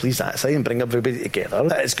side and please that side and bring everybody together.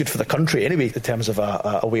 It's good for the country anyway in terms of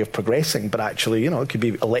a way of progressing, but actually, it could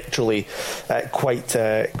be electorally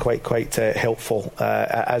quite helpful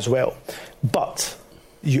as well. But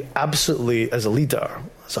you absolutely, as a leader,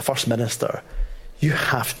 as a First Minister, you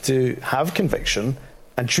have to have conviction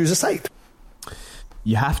and choose a side.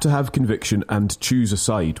 You have to have conviction and choose a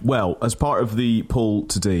side. Well, as part of the poll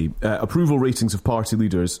today, approval ratings of party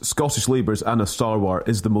leaders, Scottish Labour's Anna Sarwar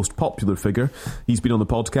is the most popular figure. He's been on the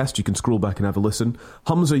podcast. You can scroll back and have a listen.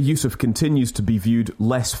 Humza Yousaf continues to be viewed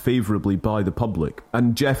less favourably by the public.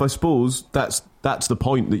 And Jeff, I suppose that's the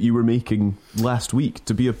point that you were making last week,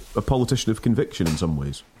 to be a politician of conviction in some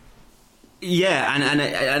ways. Yeah, and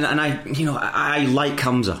I like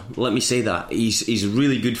Humza. Let me say that he's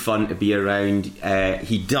really good fun to be around.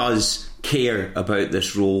 He does care about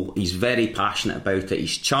this role. He's very passionate about it.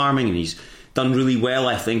 He's charming, and he's done really well,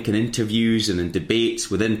 I think, in interviews and in debates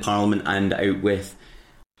within Parliament and out with.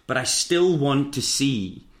 But I still want to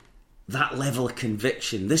see that level of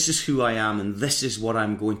conviction. This is who I am, and this is what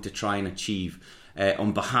I'm going to try and achieve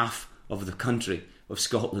on behalf of the country of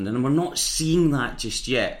Scotland. And we're not seeing that just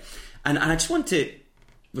yet. And I just want to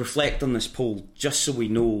reflect on this poll just so we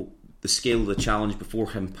know the scale of the challenge before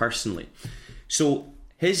him personally. So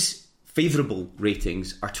his favourable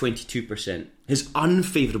ratings are 22%. His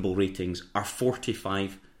unfavourable ratings are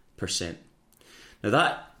 45%. Now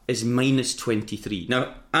that is minus 23.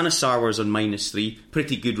 Now Anna Sarwar's on minus 3.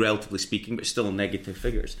 Pretty good relatively speaking, but still negative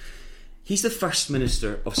figures. He's the First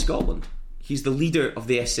Minister of Scotland. He's the leader of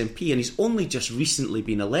the SNP, and he's only just recently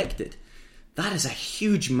been elected. that is a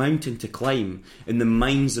huge mountain to climb in the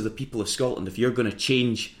minds of the people of Scotland if you're going to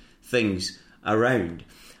change things around.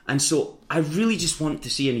 And so I really just want to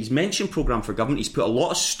see, and he's mentioned programme for government, he's put a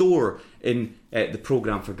lot of store in the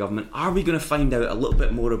programme for government. Are we going to find out a little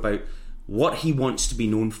bit more about what he wants to be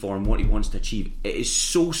known for and what he wants to achieve? It is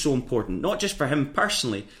so, so important, not just for him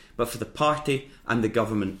personally, but for the party and the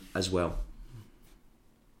government as well.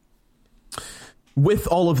 With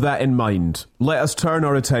all of that in mind, let us turn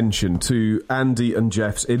our attention to Andy and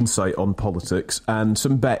Jeff's insight on politics and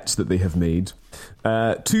some bets that they have made.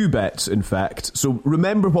 2 bets, in fact. So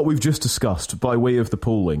remember what we've just discussed by way of the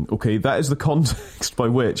polling, okay? That is the context by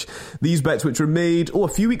which these bets, which were made, a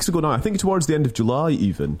few weeks ago now, I think towards the end of July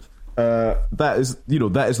even, that is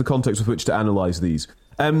the context with which to analyse these.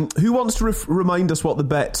 Who wants to remind us what the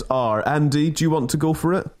bets are? Andy, do you want to go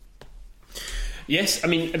for it? Yes, I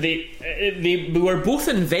mean, they were both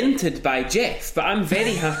invented by Jeff, but I'm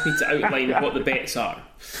very happy to outline what the bets are.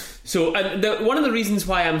 So, one of the reasons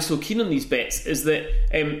why I'm so keen on these bets is that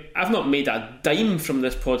I've not made a dime from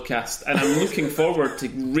this podcast, and I'm looking forward to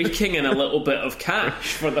raking in a little bit of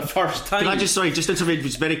cash for the first time. Can I just intervene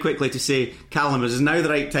just very quickly to say, Callum, is now the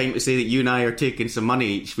right time to say that you and I are taking some money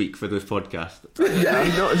each week for this podcast?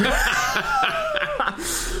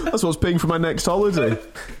 That's what's paying for my next holiday.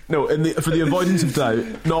 No, for the avoidance of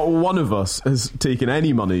doubt, not one of us has taken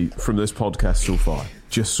any money from this podcast so far.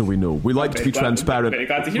 Just so we know, we like to be transparent. Very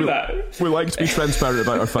glad to hear that. We like to be transparent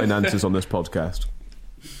about our finances on this podcast.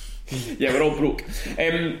 Yeah, we're all broke.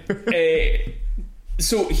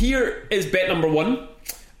 So here is bet number 1.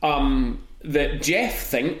 That Jeff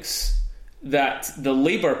thinks that the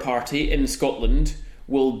Labour Party in Scotland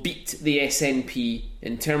will beat the SNP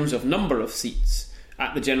in terms of number of seats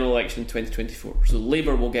at the general election in 2024. So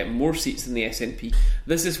Labour will get more seats than the SNP.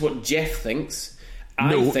 This is what Jeff thinks.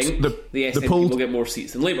 I think the SNP will get more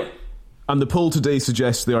seats than Labour. And the poll today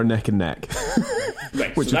suggests they are neck and neck.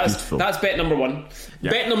 Right, which so is beautiful. That's bet number 1. Yeah.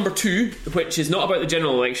 Bet number 2, which is not about the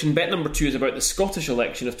general election, bet number 2 is about the Scottish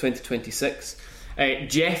election of 2026.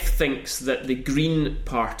 Jeff thinks that the Green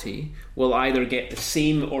Party will either get the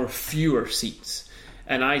same or fewer seats.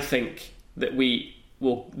 And I think that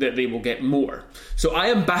they will get more. So I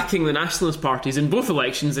am backing the nationalist parties in both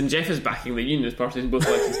elections, and Jeff is backing the unionist parties in both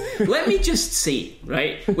elections. Let me just say,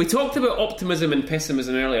 right, we talked about optimism and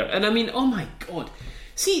pessimism earlier, and I mean, oh my god,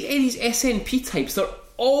 see these SNP types, they're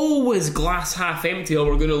always glass half empty. Oh,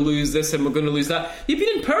 we're going to lose this and we're going to lose that. You've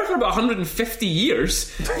been in power for about 150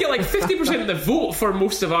 years. You get like 50% of the vote for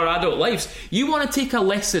most of our adult lives. You want to take a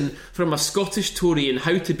lesson from a Scottish Tory in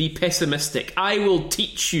how to be pessimistic. I will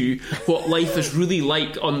teach you what life is really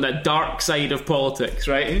like on the dark side of politics,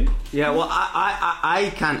 right? Yeah, well,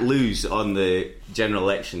 I can't lose on the general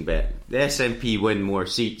election bet. The SNP win more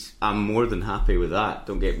seats. I'm more than happy with that.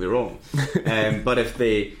 Don't get me wrong. But if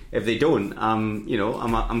they don't,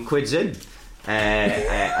 I'm quids in.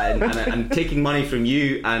 And taking money from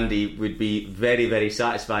you, Andy, would be very, very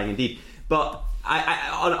satisfying indeed. But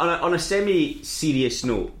on a semi-serious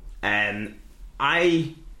note,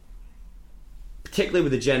 particularly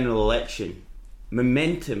with the general election,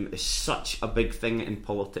 momentum is such a big thing in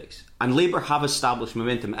politics, and Labour have established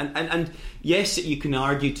momentum, and yes, you can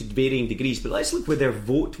argue to varying degrees, but let's look where their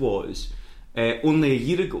vote was only a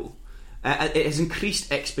year ago. It has increased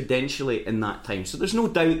exponentially in that time, so there's no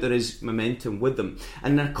doubt there is momentum with them,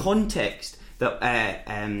 and in a context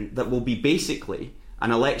that will be basically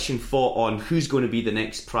an election fought on who's going to be the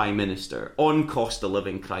next Prime Minister, on cost of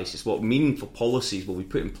living crisis, what meaningful policies will be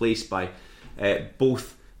put in place by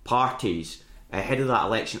both parties ahead of that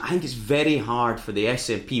election. I think it's very hard for the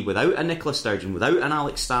SNP, without a Nicola Sturgeon, without an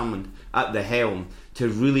Alex Salmond at the helm, to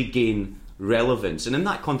really gain relevance. And in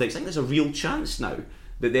that context, I think there's a real chance now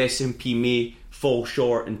that the SNP may fall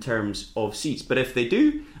short in terms of seats. But if they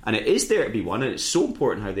do, and it is there to be won, and it's so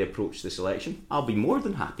important how they approach this election, I'll be more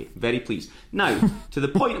than happy, very pleased. Now, to the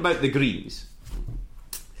point about the Greens,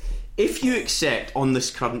 if you accept on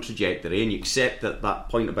this current trajectory, and you accept that that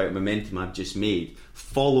point about momentum I've just made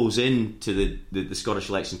follows into the Scottish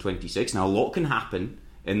election 26, now a lot can happen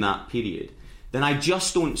in that period, then I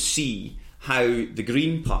just don't see how the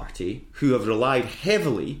Green Party, who have relied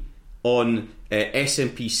heavily on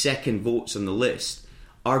SNP second votes on the list,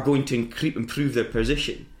 are going to improve their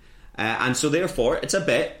position. And so therefore, it's a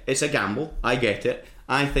bet, it's a gamble, I get it.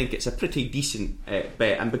 I think it's a pretty decent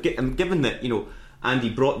bet. And given that, Andy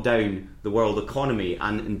brought down the world economy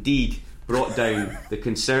and indeed brought down the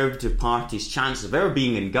Conservative Party's chances of ever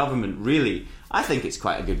being in government, really, I think it's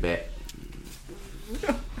quite a good bet.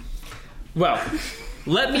 Well,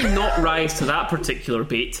 let me not rise to that particular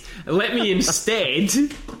bait. Let me instead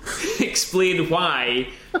explain why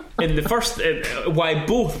in the first why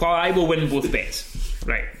I will win both bets.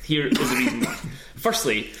 Right, here is the reason why.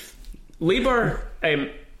 Firstly, Labour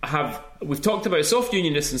we've talked about soft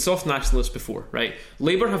unionists and soft nationalists before, right?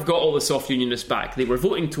 Labour have got all the soft unionists back. They were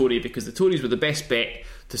voting Tory because the Tories were the best bet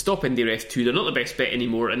to stop IndyRef 2. They're not the best bet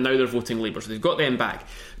anymore, and now they're voting Labour, so they've got them back.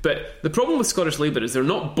 But the problem with Scottish Labour is they're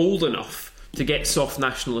not bold enough to get soft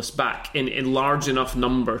nationalists back in large enough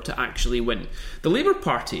number to actually win. The Labour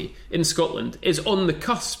Party in Scotland is on the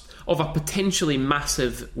cusp of a potentially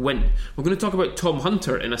massive win. We're going to talk about Tom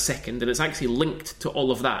Hunter in a second, and it's actually linked to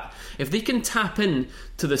all of that. If they can tap in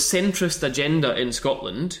to the centrist agenda in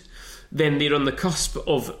Scotland, then they're on the cusp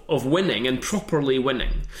of winning and properly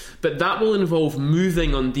winning. But that will involve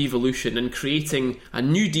moving on devolution and creating a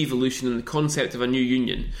new devolution and the concept of a new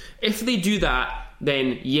union. If they do that,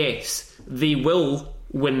 then yes, they will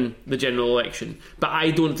win the general election. But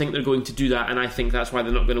I don't think they're going to do that, and I think that's why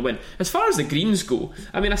they're not going to win. As far as the Greens go,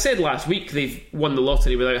 I mean, I said last week they've won the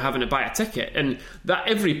lottery without having to buy a ticket, and that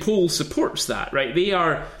every poll supports that, right? They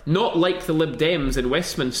are not like the Lib Dems in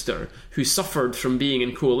Westminster who suffered from being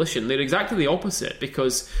in coalition. They're exactly the opposite,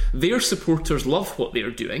 because their supporters love what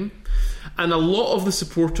they're doing, and a lot of the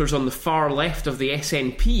supporters on the far left of the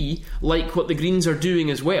SNP like what the Greens are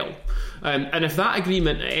doing as well. And if that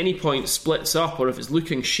agreement at any point splits up, or if it's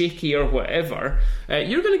looking shaky or whatever,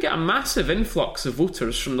 you're going to get a massive influx of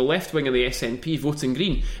voters from the left wing of the SNP voting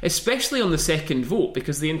Green, especially on the second vote,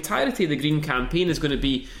 because the entirety of the Green campaign is going to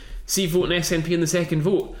be, see, voting SNP in the second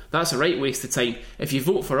vote. That's a right waste of time. If you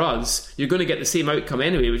vote for us, you're going to get the same outcome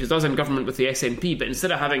anyway, which is us in government with the SNP, but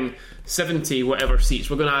instead of having 70 whatever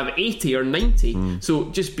seats, we're going to have 80 or 90.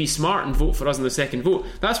 So just be smart and vote for us in the second vote.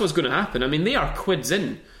 That's what's going to happen. I mean, they are quids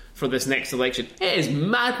in for this next election. It is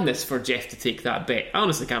madness for Jeff to take that bet. I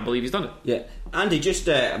honestly can't believe he's done it. Yeah, Andy, just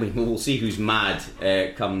I mean, we'll see who's mad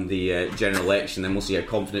come the general election, and we'll see how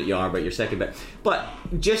confident you are about your second bet. But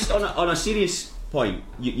just on a serious point,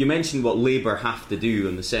 you mentioned what Labour have to do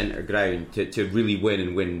on the centre ground to really win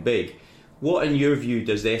and win big. What, in your view,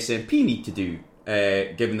 does the SNP need to do,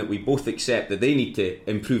 given that we both accept that they need to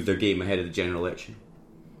improve their game ahead of the general election?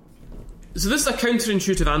 So this is a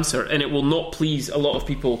counterintuitive answer, and it will not please a lot of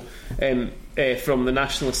people from the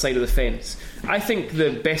nationalist side of the fence. I think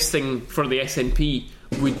the best thing for the SNP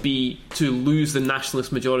would be to lose the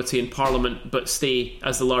nationalist majority in Parliament but stay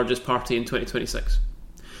as the largest party in 2026.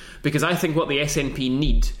 Because I think what the SNP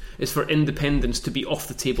need is for independence to be off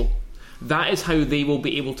the table. That is how they will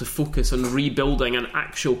be able to focus on rebuilding an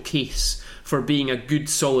actual case for being a good,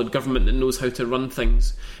 solid government that knows how to run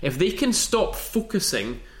things. If they can stop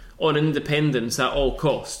focusing on independence at all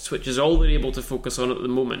costs, which is all they're able to focus on at the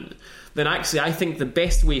moment, then actually I think the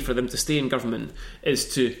best way for them to stay in government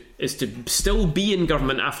is to still be in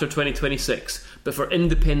government after 2026, but for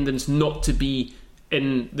independence not to be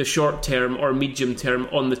in the short term or medium term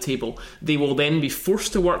on the table. They will then be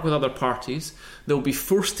forced to work with other parties. They'll be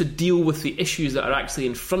forced to deal with the issues that are actually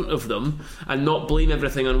in front of them and not blame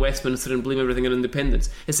everything on Westminster and blame everything on independence.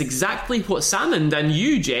 It's exactly what Salmond and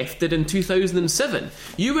you, Jeff, did in 2007.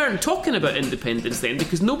 You weren't talking about independence then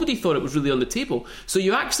because nobody thought it was really on the table. So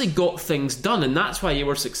you actually got things done, and that's why you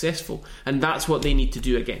were successful, and that's what they need to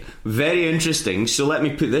do again. Very interesting. So let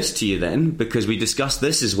me put this to you then, because we discussed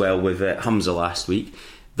this as well with Hamza last week.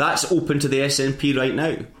 That's open to the SNP right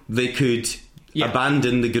now. They could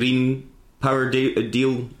abandon the Green power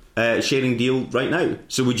deal, sharing deal right now.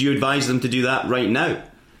 So would you advise them to do that right now?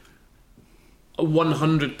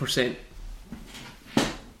 100%.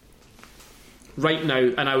 Right now.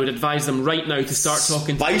 And I would advise them right now to start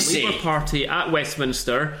talking to the Labour Party at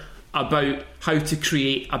Westminster about how to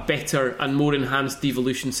create a better and more enhanced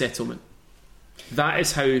devolution settlement. That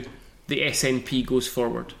is how the SNP goes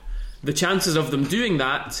forward. The chances of them doing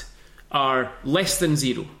that are less than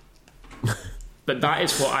zero. But that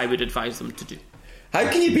is what I would advise them to do. How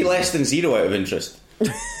can you be less than zero out of interest?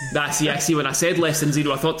 See, when I said less than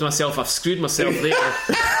zero, I thought to myself, I've screwed myself there.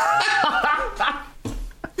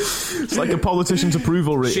 It's like a politician's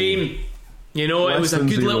approval rating. Shame. You know, it was a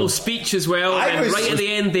good little speech as well. And right at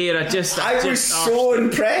the end there, I was so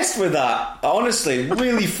impressed with that. Honestly,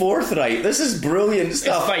 really forthright. This is brilliant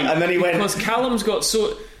stuff. It's fine. And then he went, because Callum's got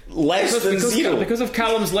so... zero. Because of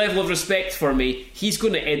Callum's level of respect for me, he's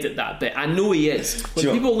going to edit that bit. I know he is.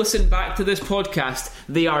 When people listen back to this podcast,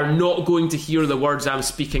 they are not going to hear the words I'm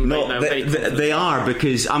speaking right now. They are,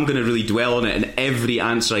 because I'm going to really dwell on it in every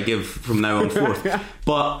answer I give from now on forth.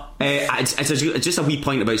 But it's just a wee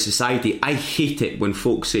point about society. I hate it when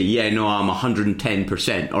folks say, yeah, no, I'm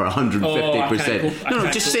 110% or 150%.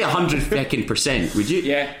 No, just say 100%, would you?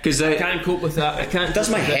 Yeah, because I can't cope with that. I can't. Does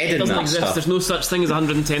my head in that exist. stuff. There's no such thing as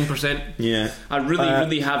 110%. Yeah. I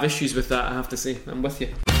really have issues with that, I have to say. I'm with you.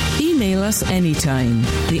 Email us anytime.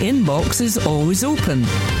 The inbox is always open.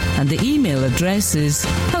 And the email address is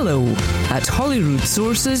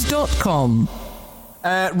hello@holyroodsources.com.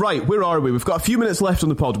 Right, where are we? We've got a few minutes left on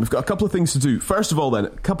the pod. We've got a couple of things to do. First of all, then, a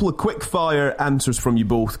couple of quick fire answers from you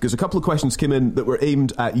both, because a couple of questions came in that were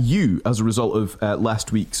aimed at you as a result of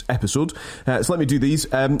last week's episode. So let me do these.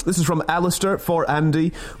 This is from Alistair for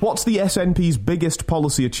Andy. What's the SNP's biggest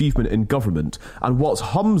policy achievement in government? And what's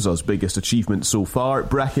Humza's biggest achievement so far?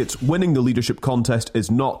 Brackets, winning the leadership contest is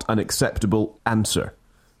not an acceptable answer.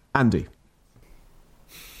 Andy.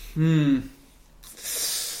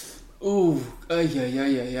 Oh,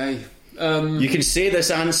 you can say this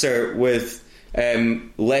answer with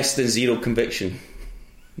less than zero conviction.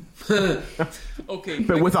 Okay,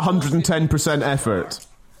 but with 110% effort.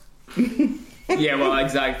 Yeah, well,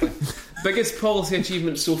 exactly. Biggest policy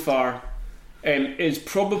achievement so far is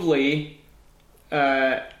probably,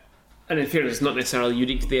 and in fairness, it's not necessarily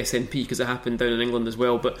unique to the SNP because it happened down in England as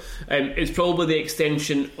well, but it's probably the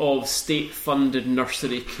extension of state-funded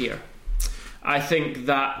nursery care. I think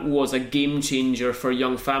that was a game changer for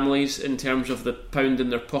young families in terms of the pound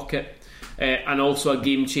in their pocket, and also a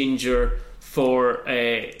game changer for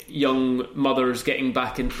young mothers getting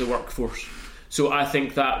back into the workforce. So I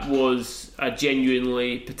think that was a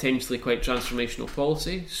genuinely, potentially quite transformational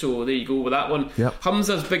policy. So there you go with that one. Yep.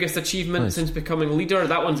 Humza's biggest achievement since becoming leader,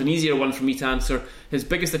 that one's an easier one for me to answer. His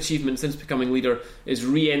biggest achievement since becoming leader is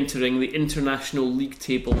re-entering the international league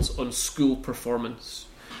tables on school performance.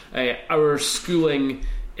 Our schooling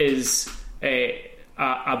is a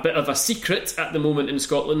bit of a secret at the moment in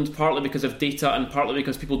Scotland, partly because of data and partly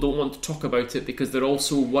because people don't want to talk about it because they're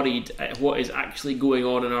also worried at what is actually going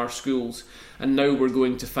on in our schools, and now we're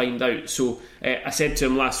going to find out. So I said to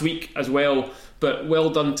him last week as well, but well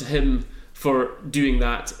done to him for doing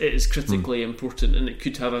that. It is critically important, and it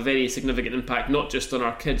could have a very significant impact not just on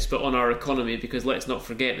our kids but on our economy, because let's not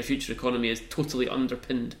forget the future economy is totally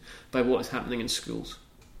underpinned by what is happening in schools.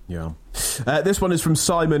 Yeah. This one is from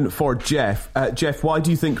Simon for Jeff. Jeff, why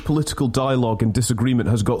do you think political dialogue and disagreement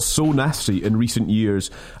has got so nasty in recent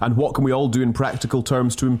years, and what can we all do in practical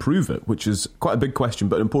terms to improve it? Which is quite a big question,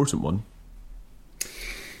 but an important one.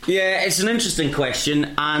 Yeah, it's an interesting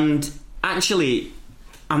question, and actually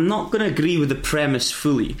I'm not going to agree with the premise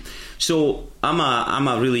fully. So I'm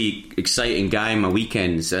a really exciting guy on my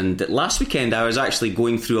weekends, and last weekend I was actually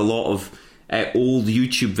going through a lot of old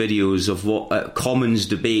YouTube videos of what Commons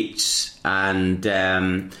debates, and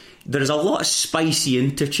there's a lot of spicy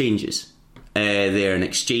interchanges there, and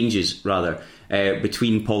exchanges rather,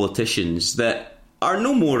 between politicians that are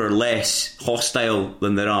no more or less hostile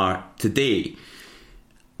than there are today.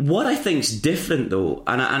 What I think's different though,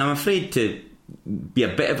 and I'm afraid to be a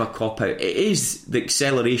bit of a cop-out, it is the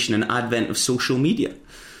acceleration and advent of social media.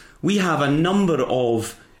 We have a number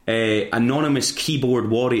of anonymous keyboard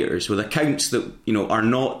warriors with accounts that are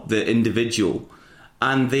not the individual,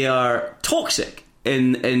 and they are toxic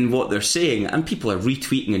in what they're saying, and people are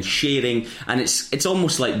retweeting and sharing, and it's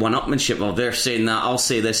almost like one-upmanship. Oh, they're saying that, I'll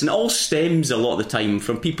say this, and it all stems a lot of the time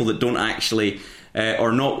from people that don't actually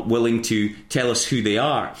are not willing to tell us who they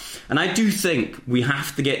are. And I do think we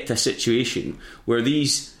have to get to a situation where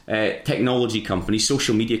these technology companies,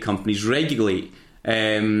 social media companies, regulate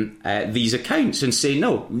these accounts and say,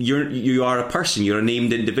 no, you are a person, you're a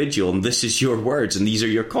named individual, and this is your words and these are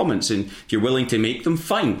your comments, and if you're willing to make them,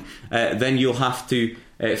 fine, then you'll have to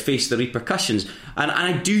face the repercussions. And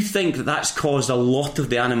I do think that's caused a lot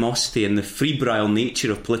of the animosity and the febrile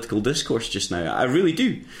nature of political discourse just now. I really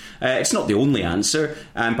do. It's not the only answer,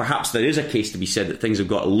 and perhaps there is a case to be said that things have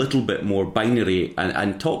got a little bit more binary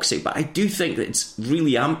and toxic, but I do think that it's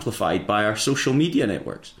really amplified by our social media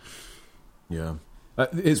networks. Yeah.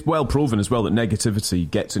 It's well proven as well that negativity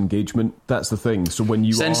gets engagement. That's the thing. So when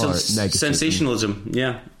you are negative, sensationalism,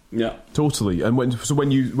 yeah, totally. And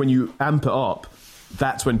when you amp it up,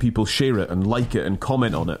 that's when people share it and like it and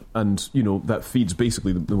comment on it, and that feeds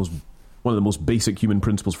basically one of the most basic human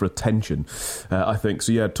principles for attention, I think.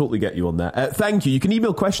 So yeah, totally get you on that. Thank you. You can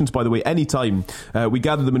email questions, by the way, anytime. We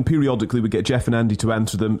gather them, and periodically we get Jeff and Andy to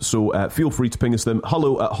answer them, so feel free to ping us them.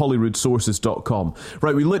 hello@holyroodsources.com.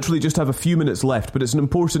 Right, we literally just have a few minutes left, but it's an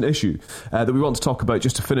important issue that we want to talk about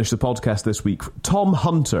just to finish the podcast this week. Tom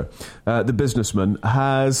Hunter, the businessman,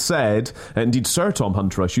 has said, indeed Sir Tom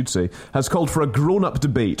Hunter I should say, has called for a grown-up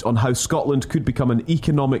debate on how Scotland could become an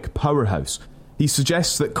economic powerhouse. He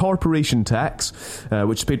suggests that corporation tax,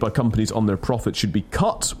 which is paid by companies on their profits, should be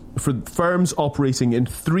cut for firms operating in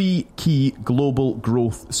 3 key global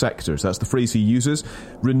growth sectors. That's the phrase he uses: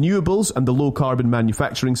 renewables and the low-carbon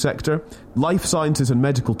manufacturing sector, life sciences and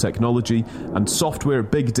medical technology, and software,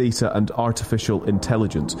 big data and artificial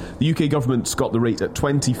intelligence. The UK government's got the rate at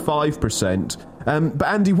 25%. But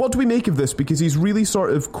Andy, what do we make of this? Because he's really sort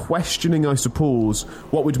of questioning, I suppose,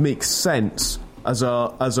 what would make sense as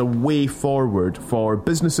a way forward for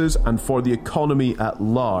businesses and for the economy at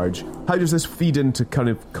large. How does this feed into kind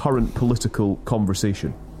of current political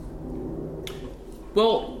conversation?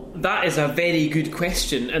 Well, that is a very good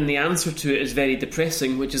question, and the answer to it is very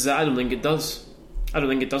depressing, which is that I don't think it does. I don't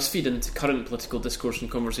think it does feed into current political discourse and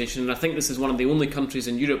conversation, and I think this is one of the only countries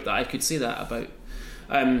in Europe that I could say that about.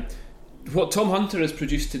 What Tom Hunter has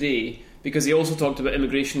produced today, because he also talked about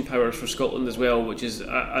immigration powers for Scotland as well, which is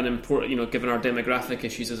an important, given our demographic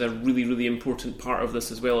issues, is a really, really important part of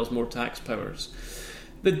this, as well as more tax powers.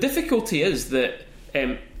 The difficulty is that,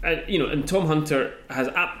 and Tom Hunter has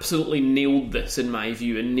absolutely nailed this, in my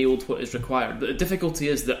view, and nailed what is required. But the difficulty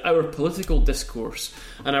is that our political discourse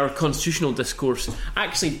and our constitutional discourse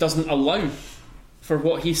actually doesn't allow for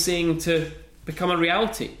what he's saying to become a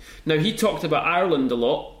reality. Now, he talked about Ireland a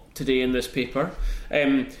lot today in this paper.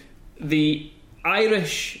 The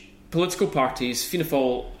Irish political parties, Fianna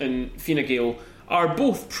Fáil and Fine Gael, are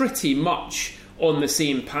both pretty much on the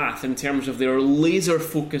same path in terms of their laser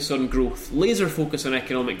focus on growth, laser focus on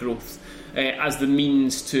economic growth as the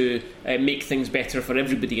means to make things better for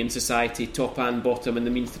everybody in society, top and bottom, and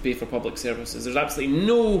the means to pay for public services. There's absolutely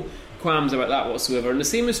no qualms about that whatsoever. And the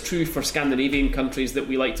same is true for Scandinavian countries that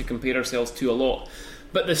we like to compare ourselves to a lot.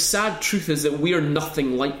 But the sad truth is that we are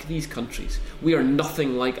nothing like these countries. We are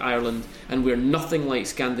nothing like Ireland, and we are nothing like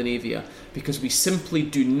Scandinavia, because we simply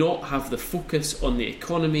do not have the focus on the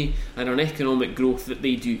economy and on economic growth that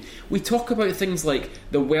they do. We talk about things like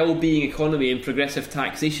the well-being economy and progressive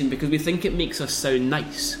taxation because we think it makes us sound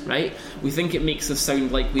nice, right? We think it makes us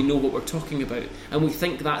sound like we know what we're talking about, and we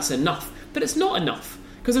think that's enough. But it's not enough,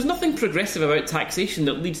 because there's nothing progressive about taxation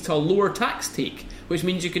that leads to a lower tax take, which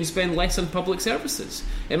means you can spend less on public services.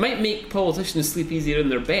 It might make politicians sleep easier in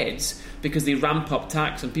their beds because they ramp up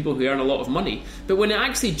tax on people who earn a lot of money, but when it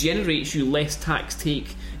actually generates you less tax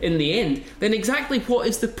take in the end, then exactly what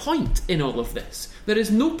is the point in all of this? There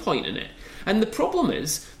is no point in it. And the problem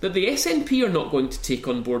is that the SNP are not going to take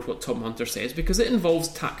on board what Tom Hunter says because it involves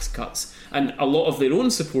tax cuts, and a lot of their own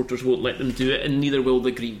supporters won't let them do it, and neither will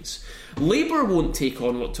the Greens. Labour won't take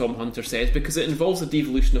on what Tom Hunter says because it involves the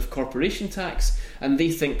devolution of corporation tax, and they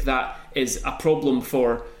think that is a problem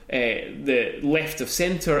for the left of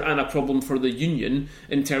centre and a problem for the union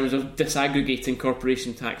in terms of disaggregating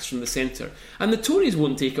corporation tax from the centre. And the Tories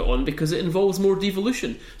won't take it on because it involves more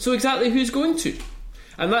devolution. So exactly who's going to?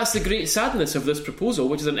 And that's the great sadness of this proposal,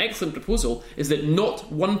 which is an excellent proposal, is that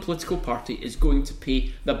not one political party is going to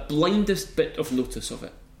pay the blindest bit of notice of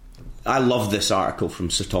it. I love this article from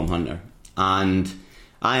Sir Tom Hunter, and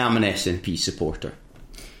I am an SNP supporter.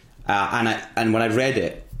 And when I read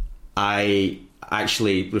it, I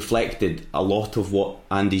actually reflected a lot of what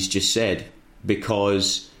Andy's just said,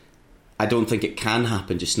 because I don't think it can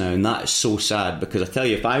happen just now, and that is so sad, because I tell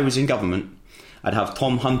you, if I was in government, I'd have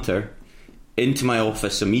Tom Hunter into my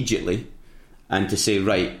office immediately and to say,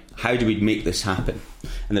 right, how do we make this happen?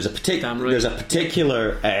 And there's a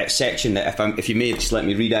particular section that, if you may, just let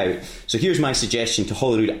me read out. So here's my suggestion to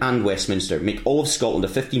Holyrood and Westminster: make all of Scotland a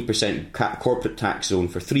 15% corporate tax zone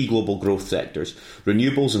for 3 global growth sectors: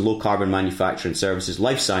 renewables and low carbon manufacturing services,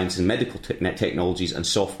 life sciences and medical technologies, and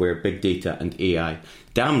software, big data and AI.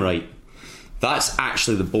 Damn right. That's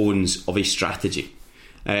actually the bones of a strategy.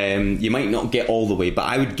 You might not get all the way, but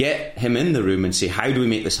I would get him in the room and say, how do we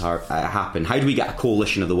make this happen? How do we get a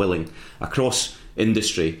coalition of the willing across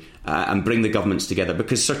industry and bring the governments together?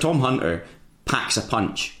 Because Sir Tom Hunter packs a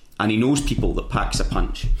punch, and he knows people that packs a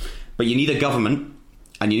punch. But you need a government,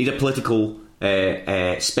 and you need a political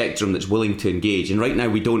spectrum that's willing to engage, and right now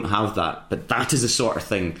we don't have that. But that is the sort of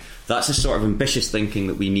thing, that's the sort of ambitious thinking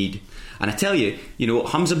that we need. And I tell you,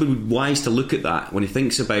 Hamza would be wise to look at that when he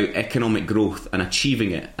thinks about economic growth and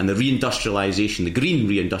achieving it, and the reindustrialisation, the green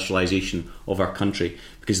reindustrialisation of our country,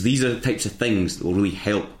 because these are the types of things that will really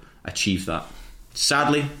help achieve that.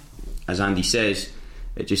 Sadly, as Andy says,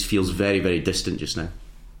 it just feels very, very distant just now.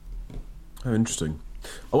 How interesting.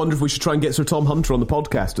 I wonder if we should try and get Sir Tom Hunter on the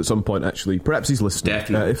podcast at some point, actually. Perhaps he's listening.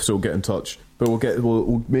 Definitely. If so, get in touch. But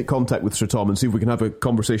we'll make contact with Sir Tom and see if we can have a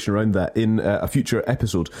conversation around that in a future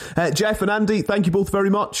episode. Jeff and Andy, thank you both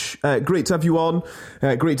very much. Great to have you on.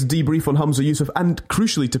 Great to debrief on Humza Yousaf, and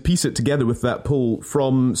crucially to piece it together with that poll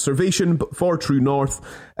from Survation for True North.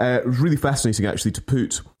 It was really fascinating, actually, to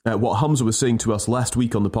put what Humza was saying to us last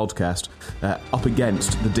week on the podcast up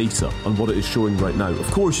against the data on what it is showing right now.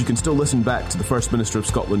 Of course, you can still listen back to the First Minister of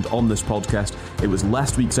Scotland on this podcast. It was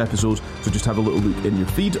last week's episode, so just have a little look in your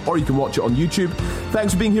feed, or you can watch it on YouTube.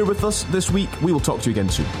 Thanks for being here with us this week. We will talk to you again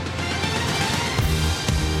soon.